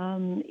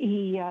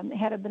 He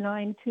had a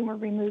benign tumor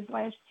removed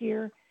last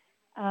year.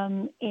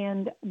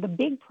 And the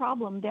big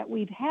problem that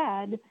we've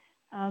had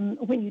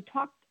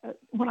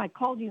when I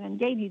called you and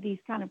gave you these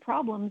kind of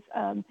problems,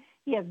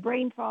 he has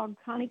brain fog,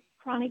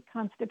 chronic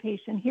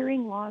constipation,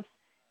 hearing loss,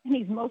 and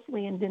he's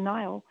mostly in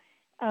denial.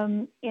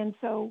 And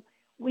so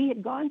we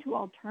had gone to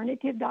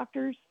alternative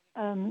doctors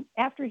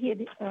after he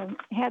had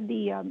had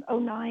the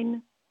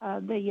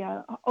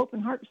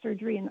open heart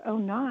surgery in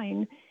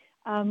 2009.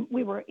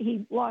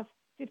 He lost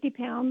 50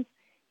 pounds.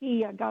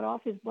 He got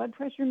off his blood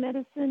pressure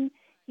medicine.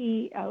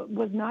 He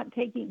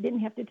didn't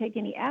have to take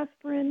any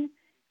aspirin.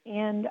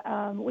 And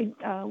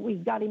we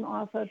got him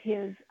off of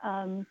his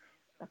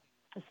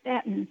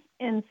statins.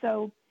 And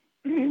so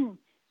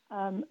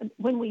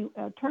when we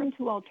turned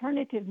to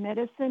alternative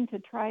medicine to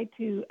try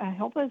to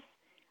help us,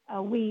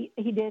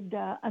 he did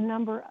a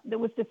number that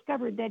was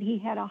discovered that he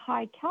had a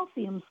high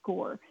calcium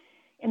score.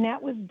 And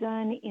that was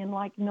done in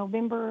like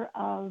November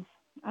of,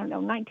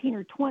 19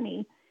 or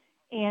 20.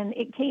 And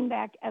it came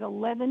back at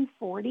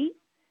 1140.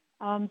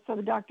 So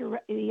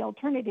the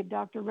alternative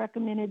doctor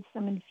recommended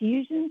some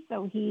infusions.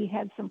 So he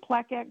had some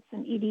Plaquex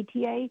and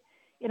EDTA.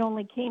 It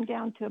only came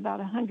down to about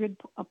 100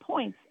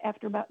 points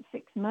after about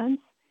 6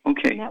 months.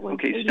 Okay. And that was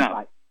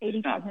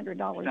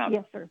 $8,500.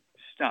 Yes, sir.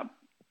 Stop.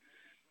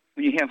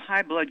 When you have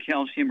high blood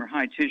calcium or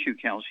high tissue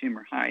calcium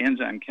or high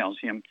enzyme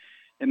calcium,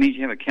 that means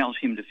you have a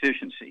calcium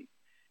deficiency.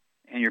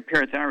 And your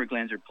parathyroid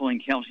glands are pulling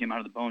calcium out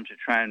of the bones to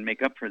try and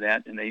make up for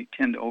that, and they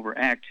tend to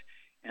overact.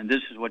 And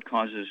this is what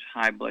causes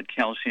high blood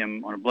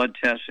calcium on a blood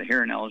test, a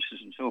hair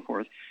analysis, and so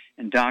forth.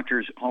 And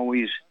doctors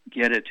always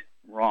get it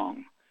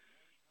wrong.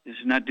 This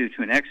is not due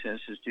to an excess,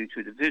 it's due to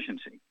a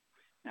deficiency.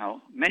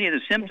 Now, many of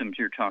the symptoms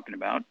you're talking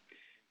about,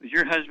 was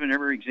your husband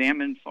ever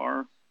examined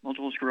for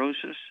multiple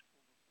sclerosis?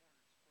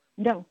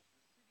 No.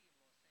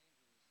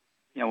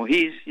 Yeah, well,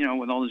 he's,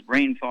 with all this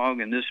brain fog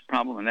and this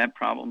problem and that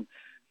problem,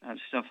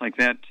 stuff like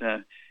that,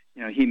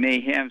 he may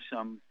have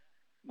some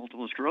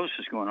multiple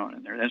sclerosis going on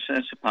in there.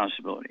 That's a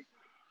possibility.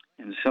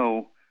 And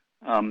so,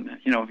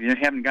 if you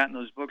haven't gotten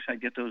those books,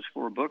 I'd get those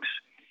 4 books.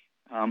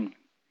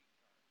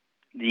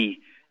 The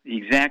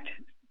exact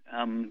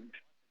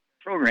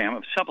program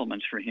of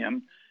supplements for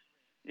him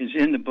is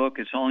in the book.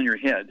 It's all in your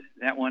head.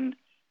 That one,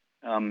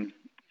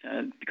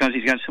 because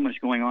he's got so much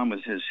going on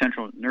with his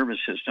central nervous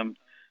system,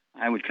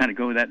 I would kind of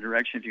go that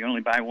direction. If you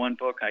only buy 1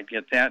 book, I'd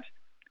get that.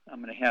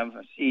 I'm going to have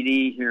a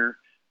CD here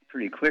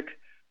pretty quick,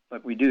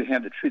 but we do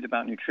have The Truth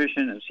About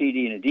Nutrition, a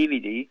CD and a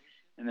DVD.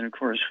 And then, of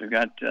course, we've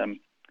got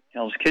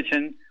Hell's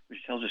Kitchen,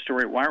 which tells a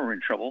story of why we're in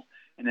trouble.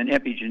 And then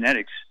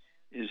Epigenetics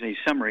is a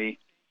summary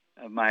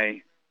of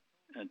my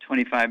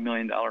 $25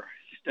 million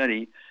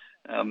study.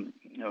 And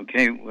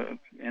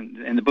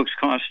the books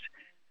cost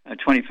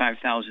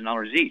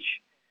 $25,000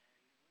 each.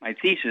 My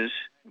thesis,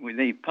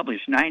 they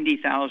published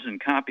 90,000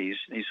 copies.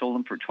 They sold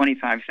them for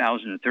 $25,000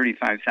 to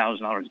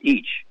 $35,000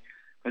 each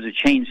because it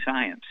changed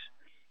science.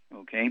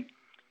 Okay?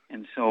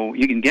 And so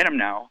you can get them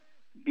now,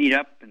 beat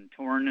up and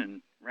torn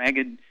and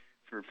ragged,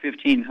 for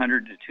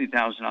 $1,500 to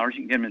 $2,000. You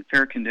can get them in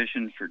fair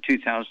condition for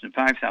 $2,000 to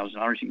 $5,000.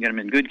 You can get them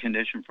in good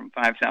condition from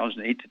 $5,000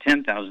 to $8,000 to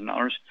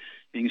 $10,000.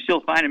 You can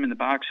still find them in the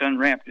box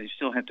unwrapped. You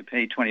still have to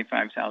pay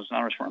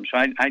 $25,000 for them. So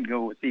I'd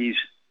go with these.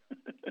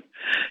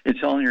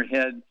 It's all in your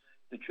head.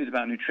 The Truth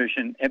About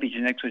Nutrition,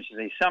 Epigenetics, which is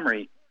a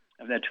summary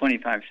of that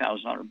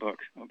 $25,000 book.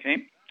 Okay,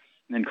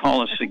 and then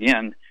call us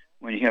again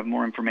when you have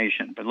more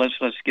information. But let's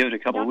give it a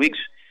couple of weeks.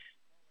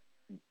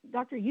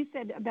 Doctor, you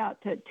said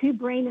about 2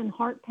 brain and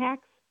heart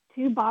packs,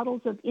 2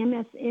 bottles of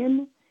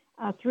MSM,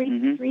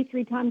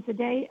 three times a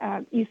day.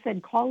 You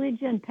said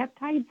collagen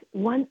peptides.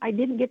 1, I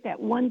didn't get that,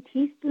 1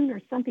 teaspoon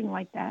or something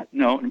like that.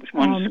 No, it was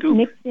 1 scoop.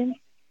 Mixed in.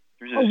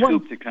 There's a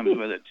scoop that comes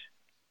with it.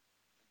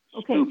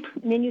 Okay, Scoop.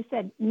 And then you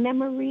said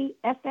Memory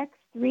FX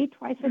 3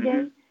 twice a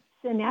day,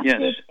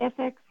 Synaptic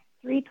FX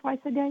 3 twice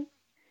a day,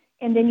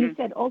 and then you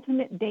said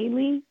Ultimate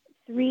Daily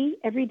 3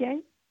 every day.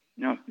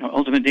 No,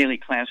 Ultimate Daily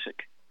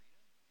Classic.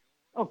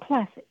 Oh,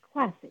 Classic.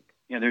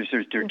 Yeah, there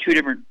are 2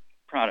 different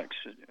products.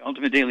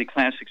 Ultimate Daily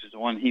Classics is the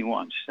one he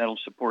wants. That'll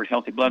support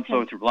healthy blood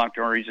flow through blocked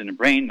arteries in the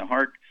brain, the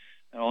heart.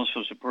 That'll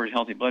also support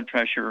healthy blood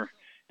pressure,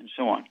 and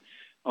so on.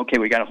 Okay,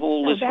 we got a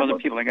whole list of other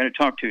people I got to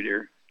talk to,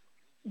 dear.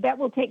 That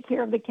will take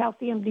care of the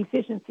calcium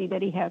deficiency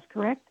that he has,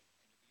 correct?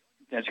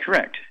 That's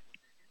correct.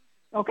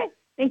 Okay.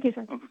 Thank you,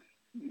 sir.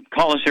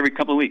 Call us every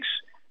couple of weeks.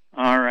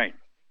 All right.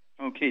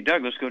 Okay,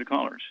 Doug, let's go to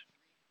callers.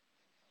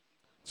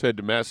 Let's head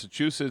to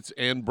Massachusetts.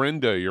 And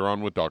Brenda, you're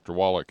on with Dr.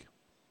 Wallach.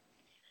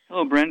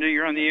 Hello, Brenda.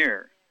 You're on the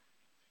air.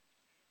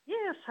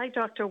 Yes. Hi,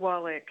 Dr.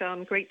 Wallach.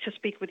 Great to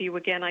speak with you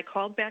again. I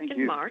called back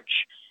in March.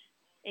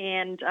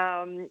 And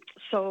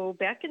so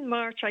back in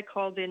March, I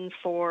called in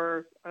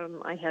for,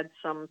 I had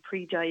some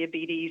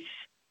prediabetes,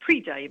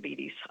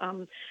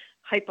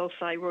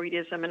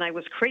 hypothyroidism, and I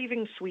was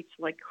craving sweets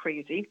like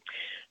crazy.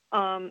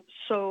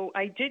 So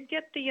I did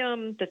get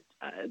the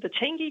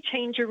Tangy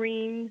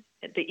Tangerine,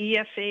 the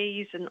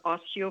EFAs, and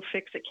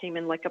OsteoFix. It came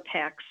in like a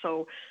pack.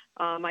 So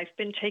I've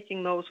been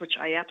taking those, which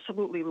I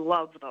absolutely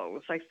love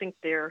those. I think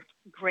they're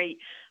great.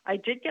 I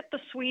did get the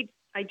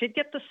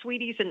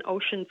Sweeties and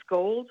Ocean's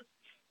Gold.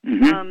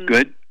 Mm-hmm.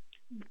 Good.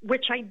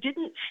 Which I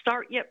didn't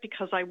start yet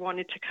because I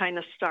wanted to kind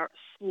of start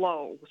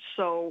slow.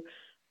 So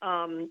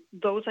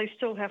those I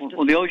still have to.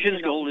 Well, the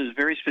Ocean's Gold is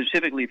very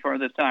specifically for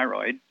the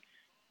thyroid.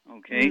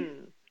 Okay.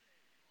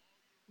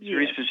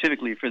 Very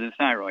specifically for the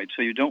thyroid,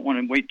 so you don't want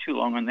to wait too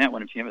long on that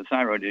one if you have a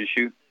thyroid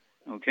issue.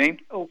 Okay.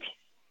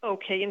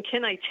 Okay. And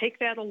can I take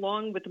that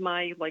along with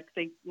my like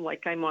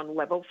I'm on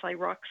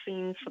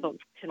levothyroxine for the?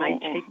 Can I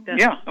take that?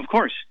 Yeah, of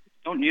course.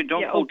 Don't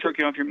cold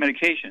turkey off your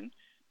medication.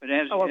 But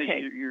as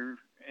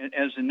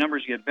the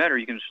numbers get better,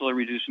 you can slowly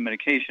reduce the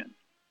medication.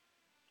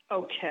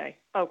 Okay.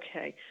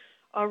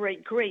 All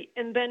right, great.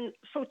 And then,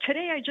 so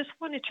today I just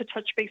wanted to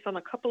touch base on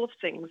a couple of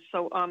things.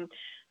 So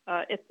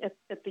at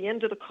the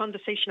end of the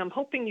conversation, I'm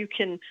hoping you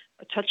can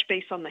touch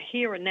base on the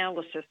hair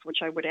analysis,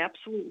 which I would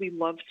absolutely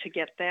love to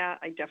get that.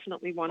 I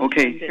definitely want to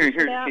Okay,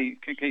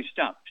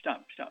 stop.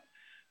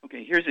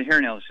 Okay, here's the hair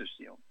analysis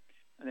deal.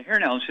 The hair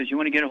analysis, you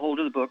want to get a hold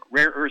of the book,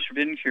 Rare Earths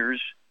Forbidden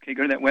Cures. Okay,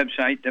 go to that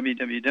website,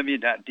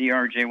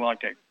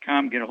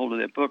 www.drjwallach.com. Get a hold of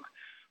that book,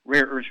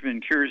 Rare Earths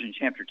Forbidden Cures. In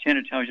Chapter 10,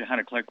 it tells you how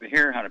to collect the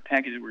hair, how to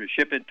package it, where to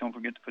ship it. Don't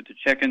forget to put the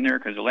check in there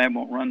because the lab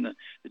won't run the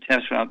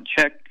test without the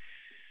check.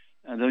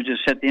 They'll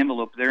just set the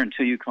envelope there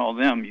until you call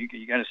them. You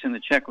got to send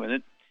the check with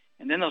it.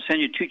 And then they'll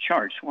send you two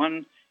charts.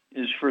 One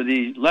is for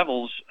the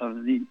levels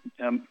of the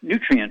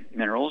nutrient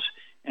minerals,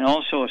 and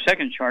also a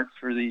second chart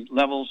for the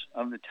levels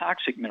of the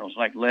toxic minerals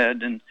like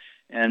lead and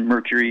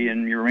mercury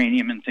and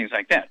uranium and things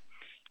like that.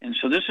 And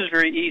so this is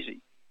very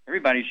easy.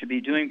 Everybody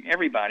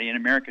in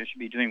America should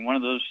be doing one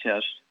of those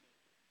tests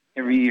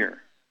every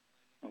year,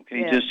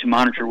 okay, just to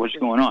monitor what's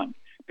going on.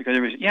 Because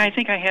I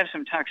think I have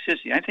some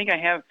toxicity. I think I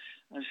have,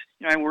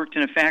 I worked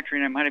in a factory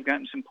and I might have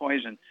gotten some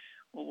poison.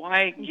 Well,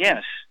 why?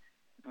 Yes.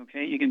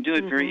 Okay, you can do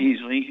it very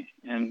easily.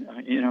 And,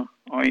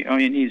 all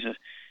you need is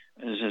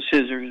a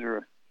scissors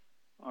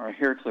or a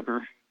hair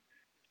clipper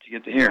to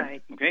get the hair.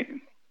 Right. Okay?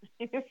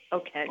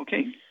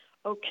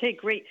 Okay,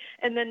 great.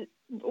 And then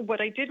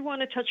what I did want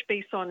to touch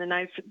base on, and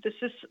I've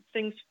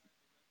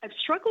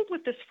struggled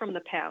with this from the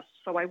past.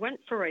 So I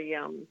went for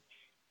a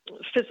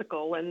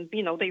physical, and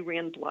they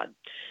ran blood.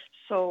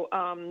 So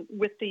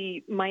with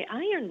my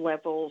iron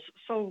levels,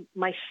 so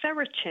my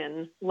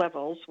ferritin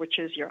levels, which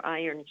is your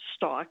iron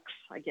stalks,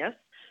 I guess,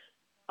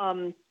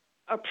 are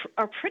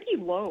pretty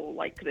low.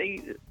 Like they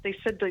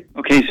said the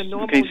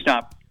normal. Okay,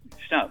 stop.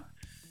 So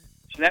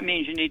that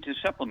means you need to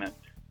supplement.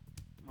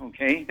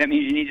 Okay, that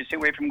means you need to stay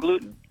away from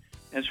gluten.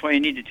 That's why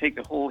you need to take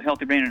the whole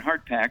Healthy Brain and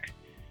Heart Pack,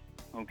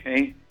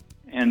 okay,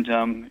 and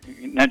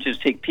not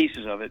just take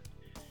pieces of it.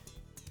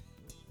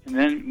 And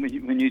then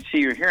when you see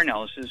your hair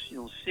analysis,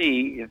 you'll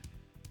see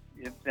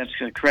if that's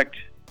correct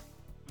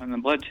on the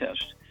blood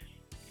test,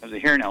 because the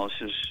hair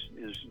analysis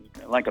is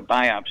like a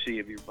biopsy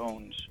of your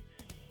bones.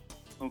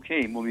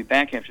 Okay, we'll be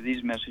back after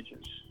these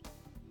messages.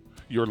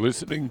 You're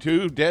listening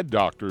to Dead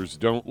Doctors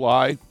Don't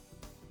Lie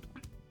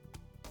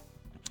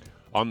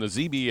on the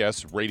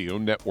ZBS Radio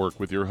Network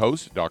with your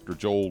host, Dr.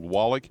 Joel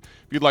Wallach.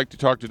 If you'd like to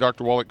talk to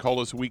Dr. Wallach, call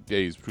us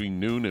weekdays between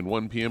noon and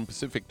 1 p.m.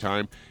 Pacific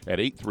Time at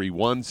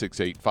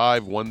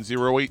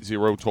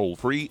 831-685-1080, toll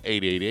free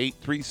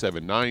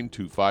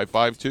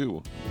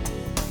 888-379-2552.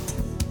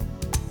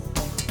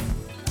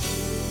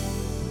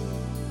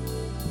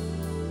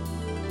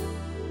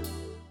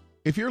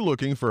 If you're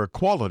looking for a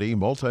quality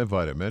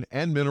multivitamin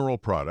and mineral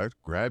product,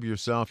 grab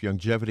yourself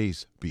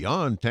Longevity's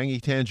Beyond Tangy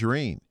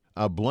Tangerine.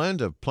 A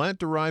blend of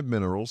plant-derived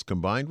minerals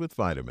combined with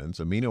vitamins,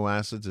 amino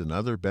acids, and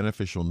other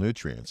beneficial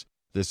nutrients.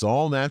 This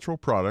all-natural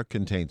product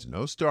contains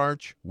no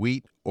starch,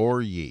 wheat,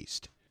 or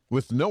yeast.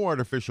 With no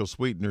artificial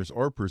sweeteners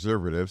or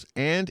preservatives,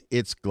 and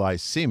it's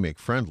glycemic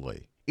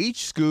friendly.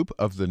 Each scoop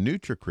of the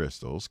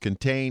NutriCrystals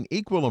contain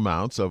equal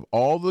amounts of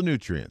all the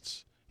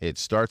nutrients. It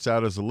starts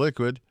out as a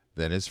liquid,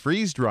 then is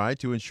freeze-dried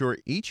to ensure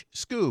each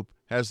scoop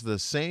has the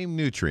same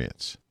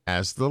nutrients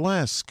as the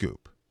last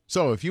scoop.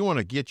 So if you want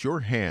to get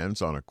your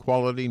hands on a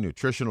quality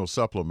nutritional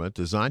supplement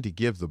designed to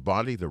give the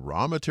body the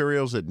raw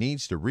materials it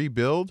needs to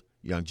rebuild,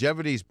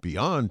 Longevity's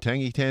Beyond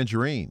Tangy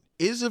Tangerine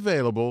is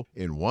available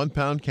in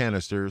 1-pound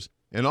canisters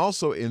and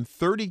also in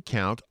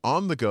 30-count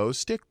on-the-go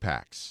stick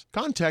packs.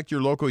 Contact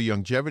your local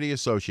Youngevity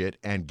associate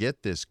and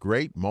get this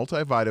great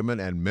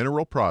multivitamin and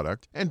mineral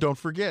product, and don't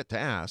forget to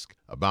ask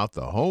about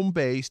the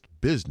home-based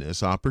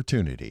business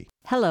opportunity.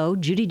 Hello,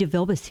 Judy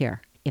DeVilbus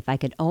here. If I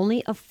could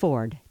only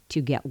afford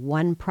to get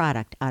one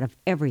product out of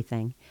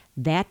everything,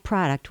 that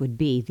product would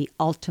be the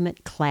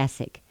Ultimate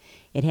Classic.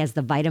 It has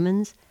the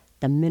vitamins,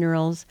 the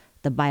minerals,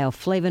 the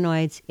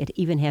bioflavonoids. It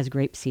even has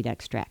grapeseed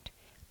extract.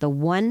 The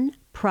one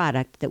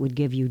product that would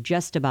give you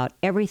just about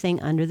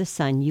everything under the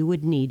sun you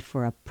would need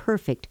for a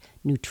perfect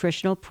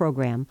nutritional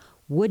program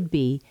would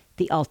be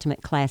the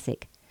Ultimate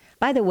Classic.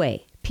 By the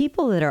way,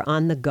 people that are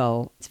on the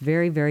go, it's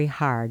very, very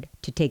hard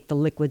to take the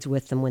liquids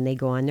with them when they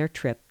go on their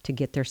trip to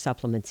get their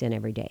supplements in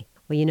every day.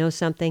 Well, you know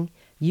something?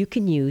 You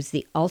can use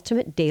the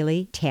Ultimate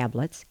Daily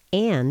tablets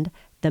and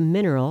the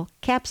mineral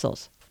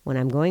capsules. When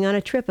I'm going on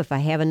a trip, if I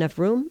have enough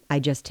room, I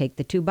just take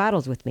the 2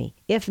 bottles with me.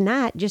 If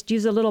not, just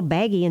use a little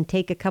baggie and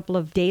take a couple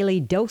of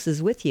daily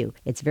doses with you.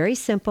 It's very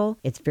simple.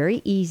 It's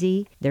very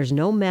easy. There's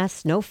no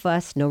mess, no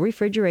fuss, no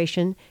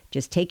refrigeration.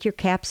 Just take your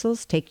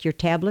capsules, take your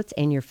tablets,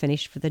 and you're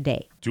finished for the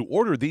day. To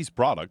order these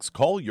products,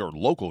 call your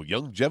local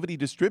Youngevity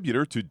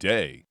distributor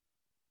today.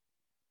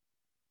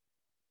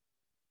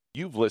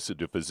 You've listened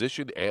to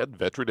physician and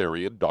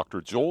veterinarian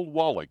Dr. Joel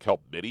Wallach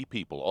help many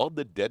people on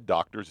the Dead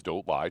Doctors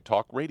Don't Lie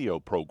talk radio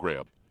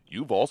program.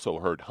 You've also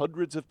heard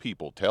hundreds of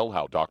people tell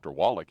how Dr.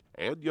 Wallach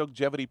and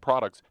Youngevity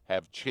products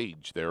have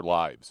changed their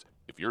lives.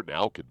 If you're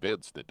now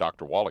convinced that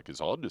Dr. Wallach is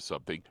onto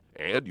something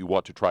and you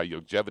want to try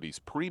Youngevity's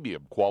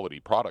premium quality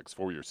products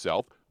for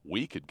yourself,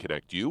 we can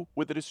connect you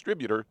with a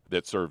distributor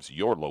that serves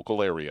your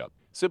local area.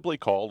 Simply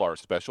call our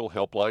special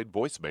helpline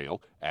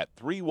voicemail at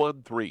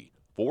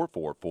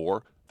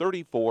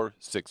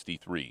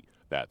 313-444-3463.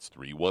 That's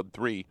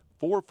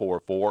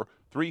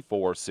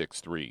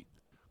 313-444-3463.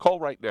 Call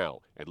right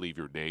now and leave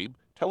your name,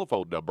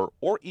 telephone number,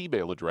 or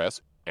email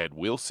address, and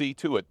we'll see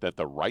to it that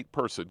the right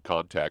person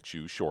contacts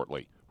you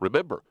shortly.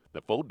 Remember,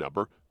 the phone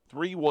number,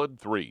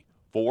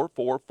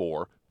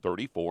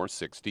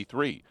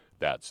 313-444-3463.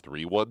 That's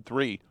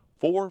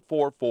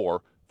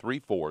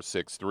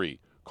 313-444-3463.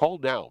 Call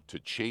now to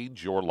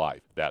change your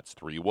life. That's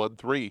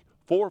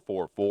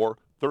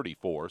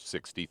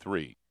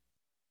 313-444-3463.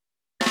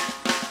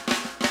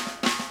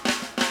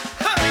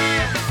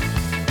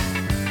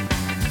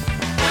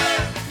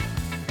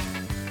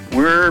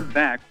 We're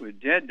back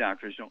with Dead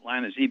Doctors Don't Lie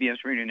on the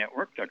ZBS Radio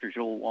Network. Dr.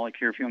 Joel Wallach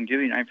here for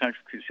Youngevity, Knife Doctor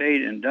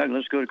Crusade. And Doug,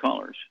 let's go to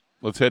callers.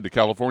 Let's head to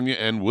California.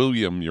 And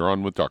William, you're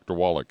on with Dr.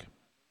 Wallach.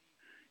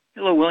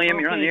 Hello, William.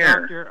 You're on the air.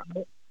 Doctor.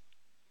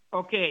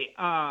 Okay.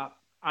 I'm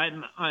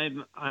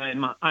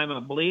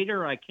a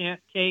bleeder. I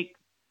can't take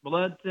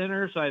blood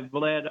thinners. I've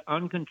bled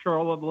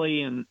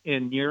uncontrollably in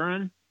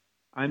urine.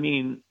 I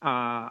mean,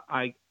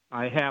 I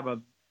have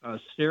a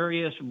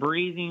serious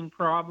breathing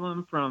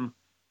problem from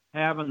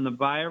having the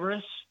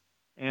virus.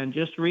 And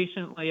just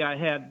recently, I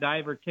had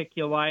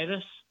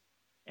diverticulitis,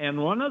 and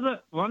one of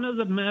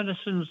the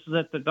medicines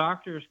that the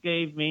doctors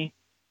gave me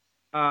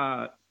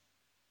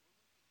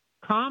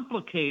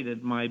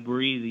complicated my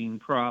breathing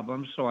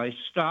problem. So I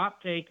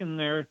stopped taking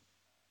their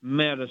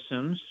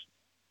medicines,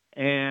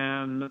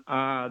 and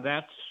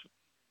that's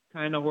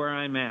kind of where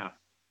I'm at.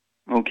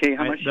 Okay,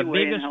 how much do you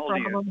weigh and how old are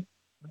you?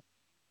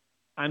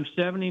 I'm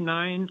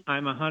 79.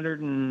 I'm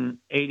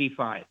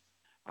 185.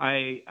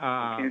 Okay.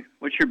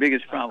 What's your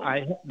biggest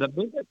problem? The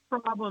biggest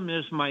problem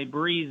is my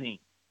breathing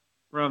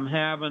from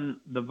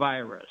having the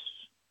virus.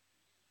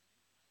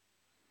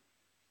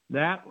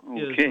 That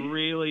is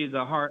really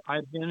the hard.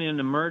 I've been in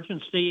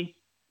emergency,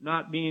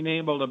 not being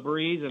able to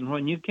breathe, and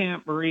when you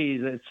can't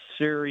breathe, it's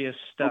serious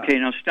stuff. Okay,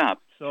 now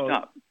stop.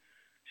 Stop.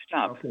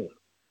 Okay.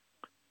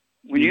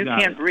 When you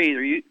can't breathe,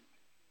 are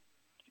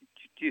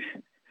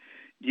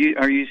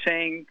you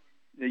saying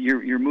that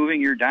you're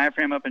moving your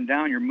diaphragm up and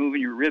down, you're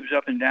moving your ribs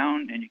up and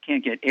down, and you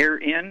can't get air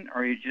in,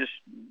 or you just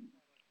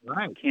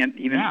can't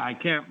even? Yeah, I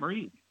can't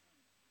breathe.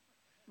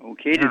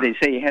 Okay. Yeah. Did they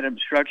say you had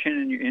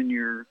obstruction in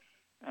your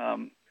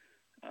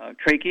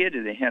trachea?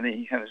 Did they have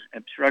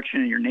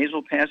obstruction in your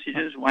nasal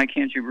passages? Why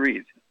can't you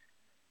breathe?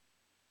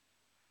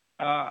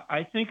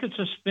 I think it's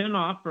a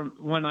spin-off from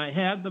when I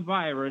had the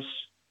virus.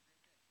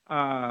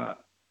 I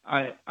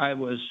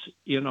was,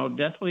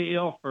 deathly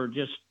ill for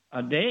just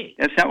a day.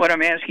 That's not what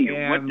I'm asking you.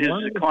 What is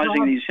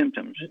causing these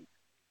symptoms?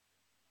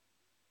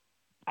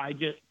 I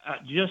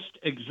just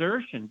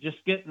exertion,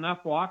 just getting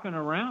up, walking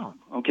around.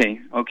 Okay.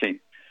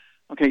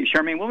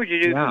 Charmaine, what would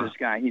you do for this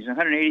guy? He's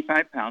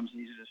 185 pounds.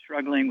 He's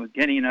struggling with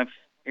getting enough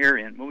air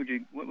in. What would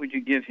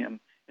you give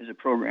him as a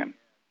program?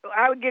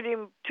 I would give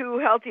him 2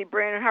 healthy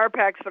brain and heart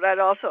packs, but I'd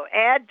also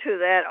add to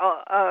that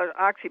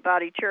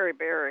Oxybody Cherry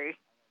Berry.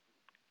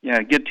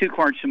 Yeah, get 2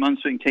 quarts a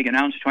month so you can take an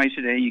ounce twice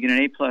a day. You get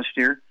an A+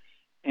 there.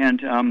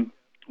 And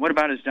what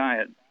about his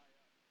diet?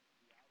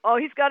 Oh,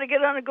 he's got to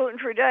get on a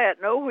gluten-free diet.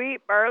 No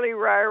wheat, barley,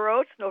 rye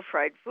oats, no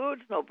fried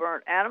foods, no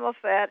burnt animal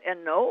fat,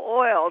 and no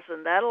oils.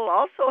 And that'll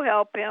also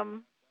help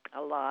him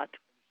a lot.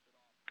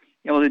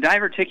 Yeah, well, the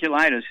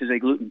diverticulitis is a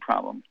gluten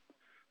problem.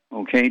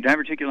 Okay,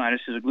 diverticulitis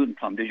is a gluten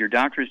problem. Did your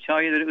doctors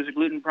tell you that it was a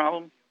gluten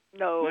problem,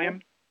 No.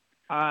 William?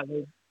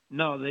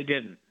 No, they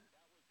didn't.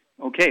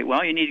 Okay,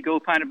 well, you need to go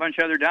find a bunch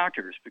of other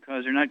doctors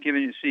because they're not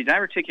giving you... See,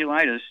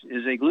 diverticulitis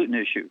is a gluten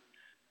issue,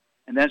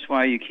 and that's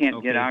why you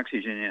can't get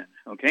oxygen in,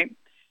 okay?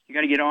 You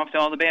got to get off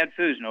all the bad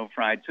foods. No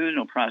fried foods,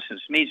 no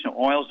processed meats, no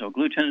oils, no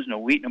glutens, no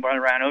wheat, no barley,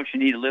 rye, and oats. You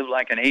need to live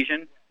like an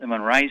Asian, live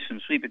on rice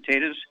and sweet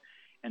potatoes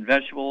and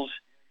vegetables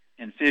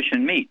and fish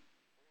and meat.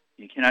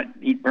 You cannot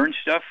eat burnt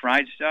stuff,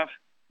 fried stuff.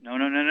 No.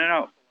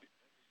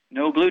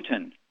 No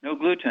gluten. No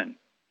gluten.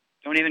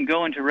 Don't even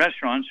go into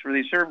restaurants where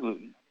they serve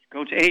gluten.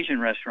 Go to Asian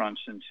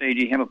restaurants and say,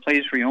 do you have a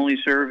place where you only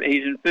serve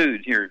Asian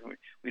food here?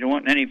 We don't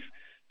want any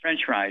French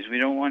fries. We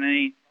don't want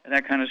any of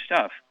that kind of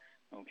stuff,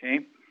 okay?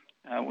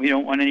 We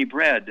don't want any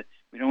bread.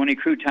 We don't want any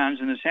croutons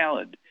in the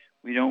salad.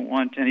 We don't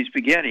want any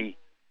spaghetti,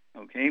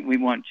 okay? We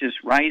want just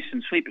rice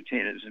and sweet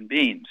potatoes and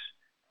beans,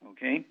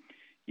 okay?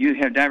 You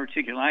have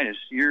diverticulitis.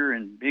 You're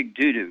in big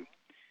doo-doo,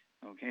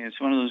 okay? It's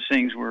one of those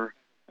things where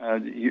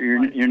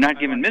you're not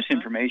giving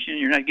misinformation.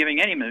 You're not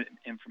giving any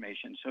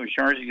information. So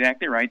Char's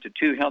exactly right. The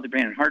 2 Healthy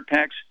Brain and Heart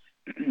Packs,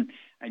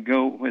 I'd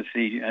go with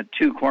the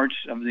 2 quarts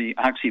of the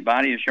Oxy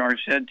Body, as Char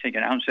said. Take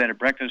an ounce at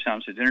breakfast,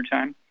 ounce at dinner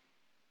time.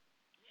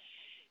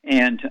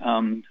 And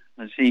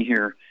let's see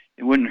here.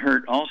 It wouldn't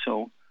hurt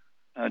also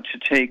to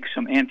take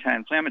some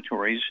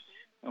anti-inflammatories.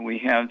 We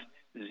have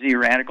the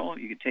Z-Radical.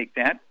 You could take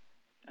that.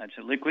 It's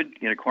a liquid.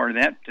 Get a quart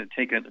of that. To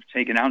take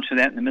an ounce of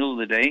that in the middle of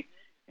the day,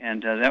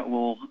 and that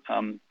will...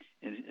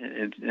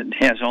 It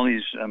has all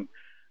these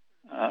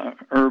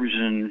herbs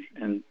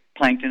and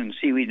plankton and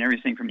seaweed and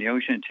everything from the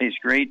ocean. It tastes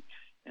great.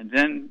 And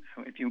then,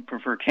 if you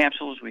prefer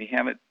capsules, we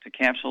have it. The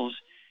capsules,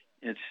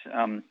 it's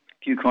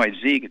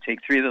Fucoid Z. You could take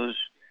 3 of those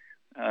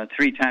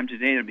 3 times a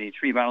day. There'll be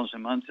 3 bottles a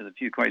month of the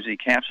Fucoid Z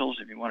capsules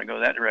if you want to go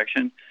that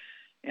direction.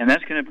 And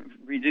that's going to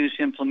reduce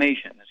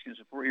inflammation. That's going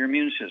to support your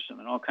immune system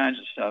and all kinds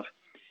of stuff.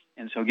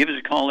 And so give us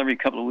a call every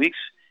couple of weeks,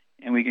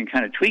 and we can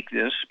kind of tweak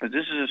this. But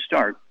this is a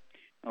start,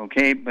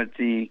 okay? But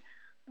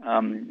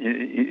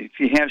if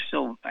you have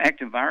still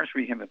active virus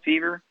where you have a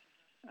fever,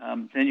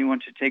 then you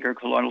want to take our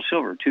colloidal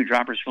silver. 2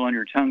 droppers full under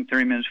your tongue,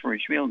 30 minutes for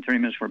each meal and 30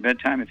 minutes for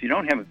bedtime. If you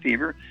don't have a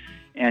fever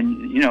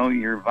and,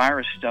 your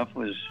virus stuff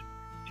was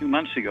 2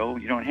 months ago,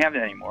 you don't have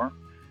that anymore,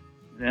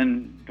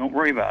 then don't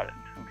worry about it,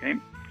 okay?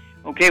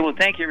 Okay, well,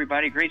 thank you,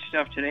 everybody. Great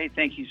stuff today.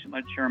 Thank you so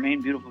much,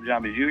 Charmaine. Beautiful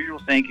job as usual.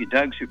 Thank you,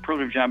 Doug.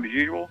 Superlative job as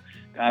usual.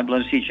 God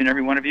bless each and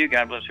every one of you.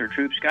 God bless our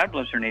troops. God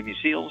bless our Navy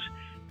SEALs.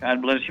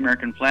 God bless the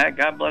American flag.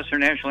 God bless our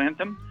national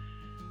anthem.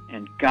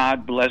 And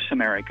God bless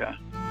America.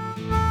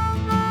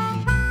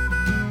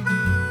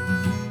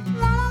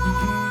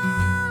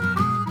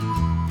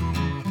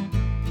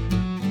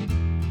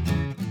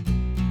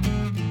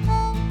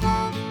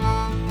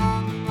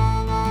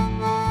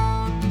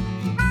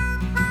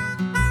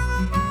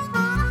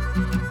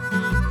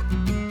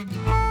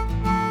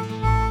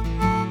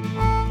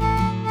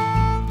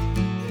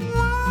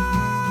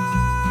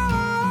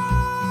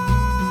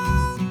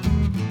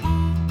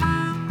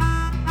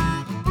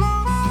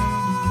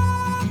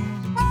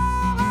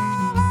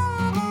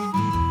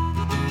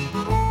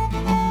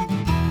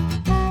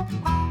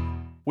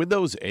 When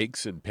those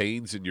aches and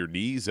pains in your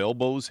knees,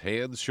 elbows,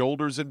 hands,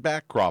 shoulders, and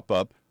back crop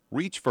up,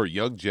 reach for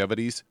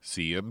Youngevity's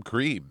CM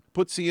Cream.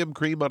 Put CM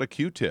Cream on a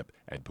Q-tip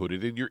and put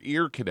it in your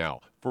ear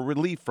canal for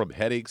relief from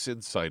headaches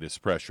and sinus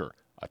pressure.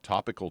 A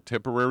topical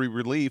temporary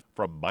relief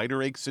from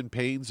minor aches and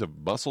pains of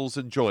muscles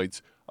and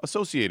joints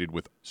associated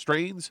with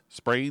strains,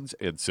 sprains,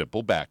 and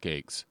simple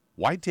backaches.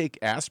 Why take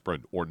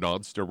aspirin or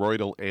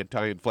non-steroidal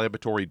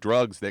anti-inflammatory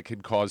drugs that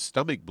can cause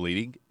stomach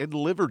bleeding and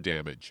liver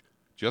damage?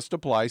 Just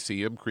apply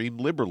CM Cream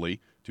liberally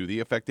to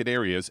the affected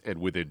areas, and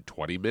within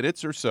 20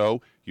 minutes or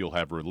so, you'll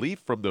have relief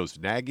from those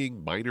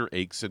nagging minor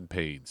aches and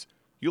pains.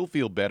 You'll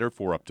feel better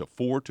for up to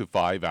 4 to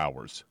 5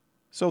 hours.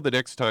 So the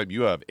next time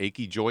you have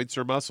achy joints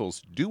or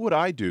muscles, do what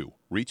I do.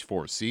 Reach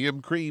for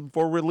CM Cream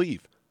for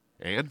relief.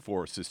 And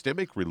for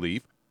systemic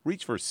relief,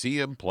 reach for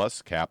CM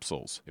Plus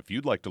capsules. If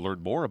you'd like to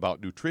learn more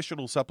about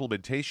nutritional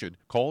supplementation,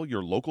 call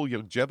your local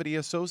Youngevity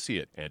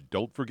associate. And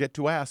don't forget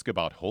to ask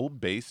about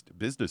home-based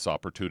business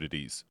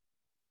opportunities.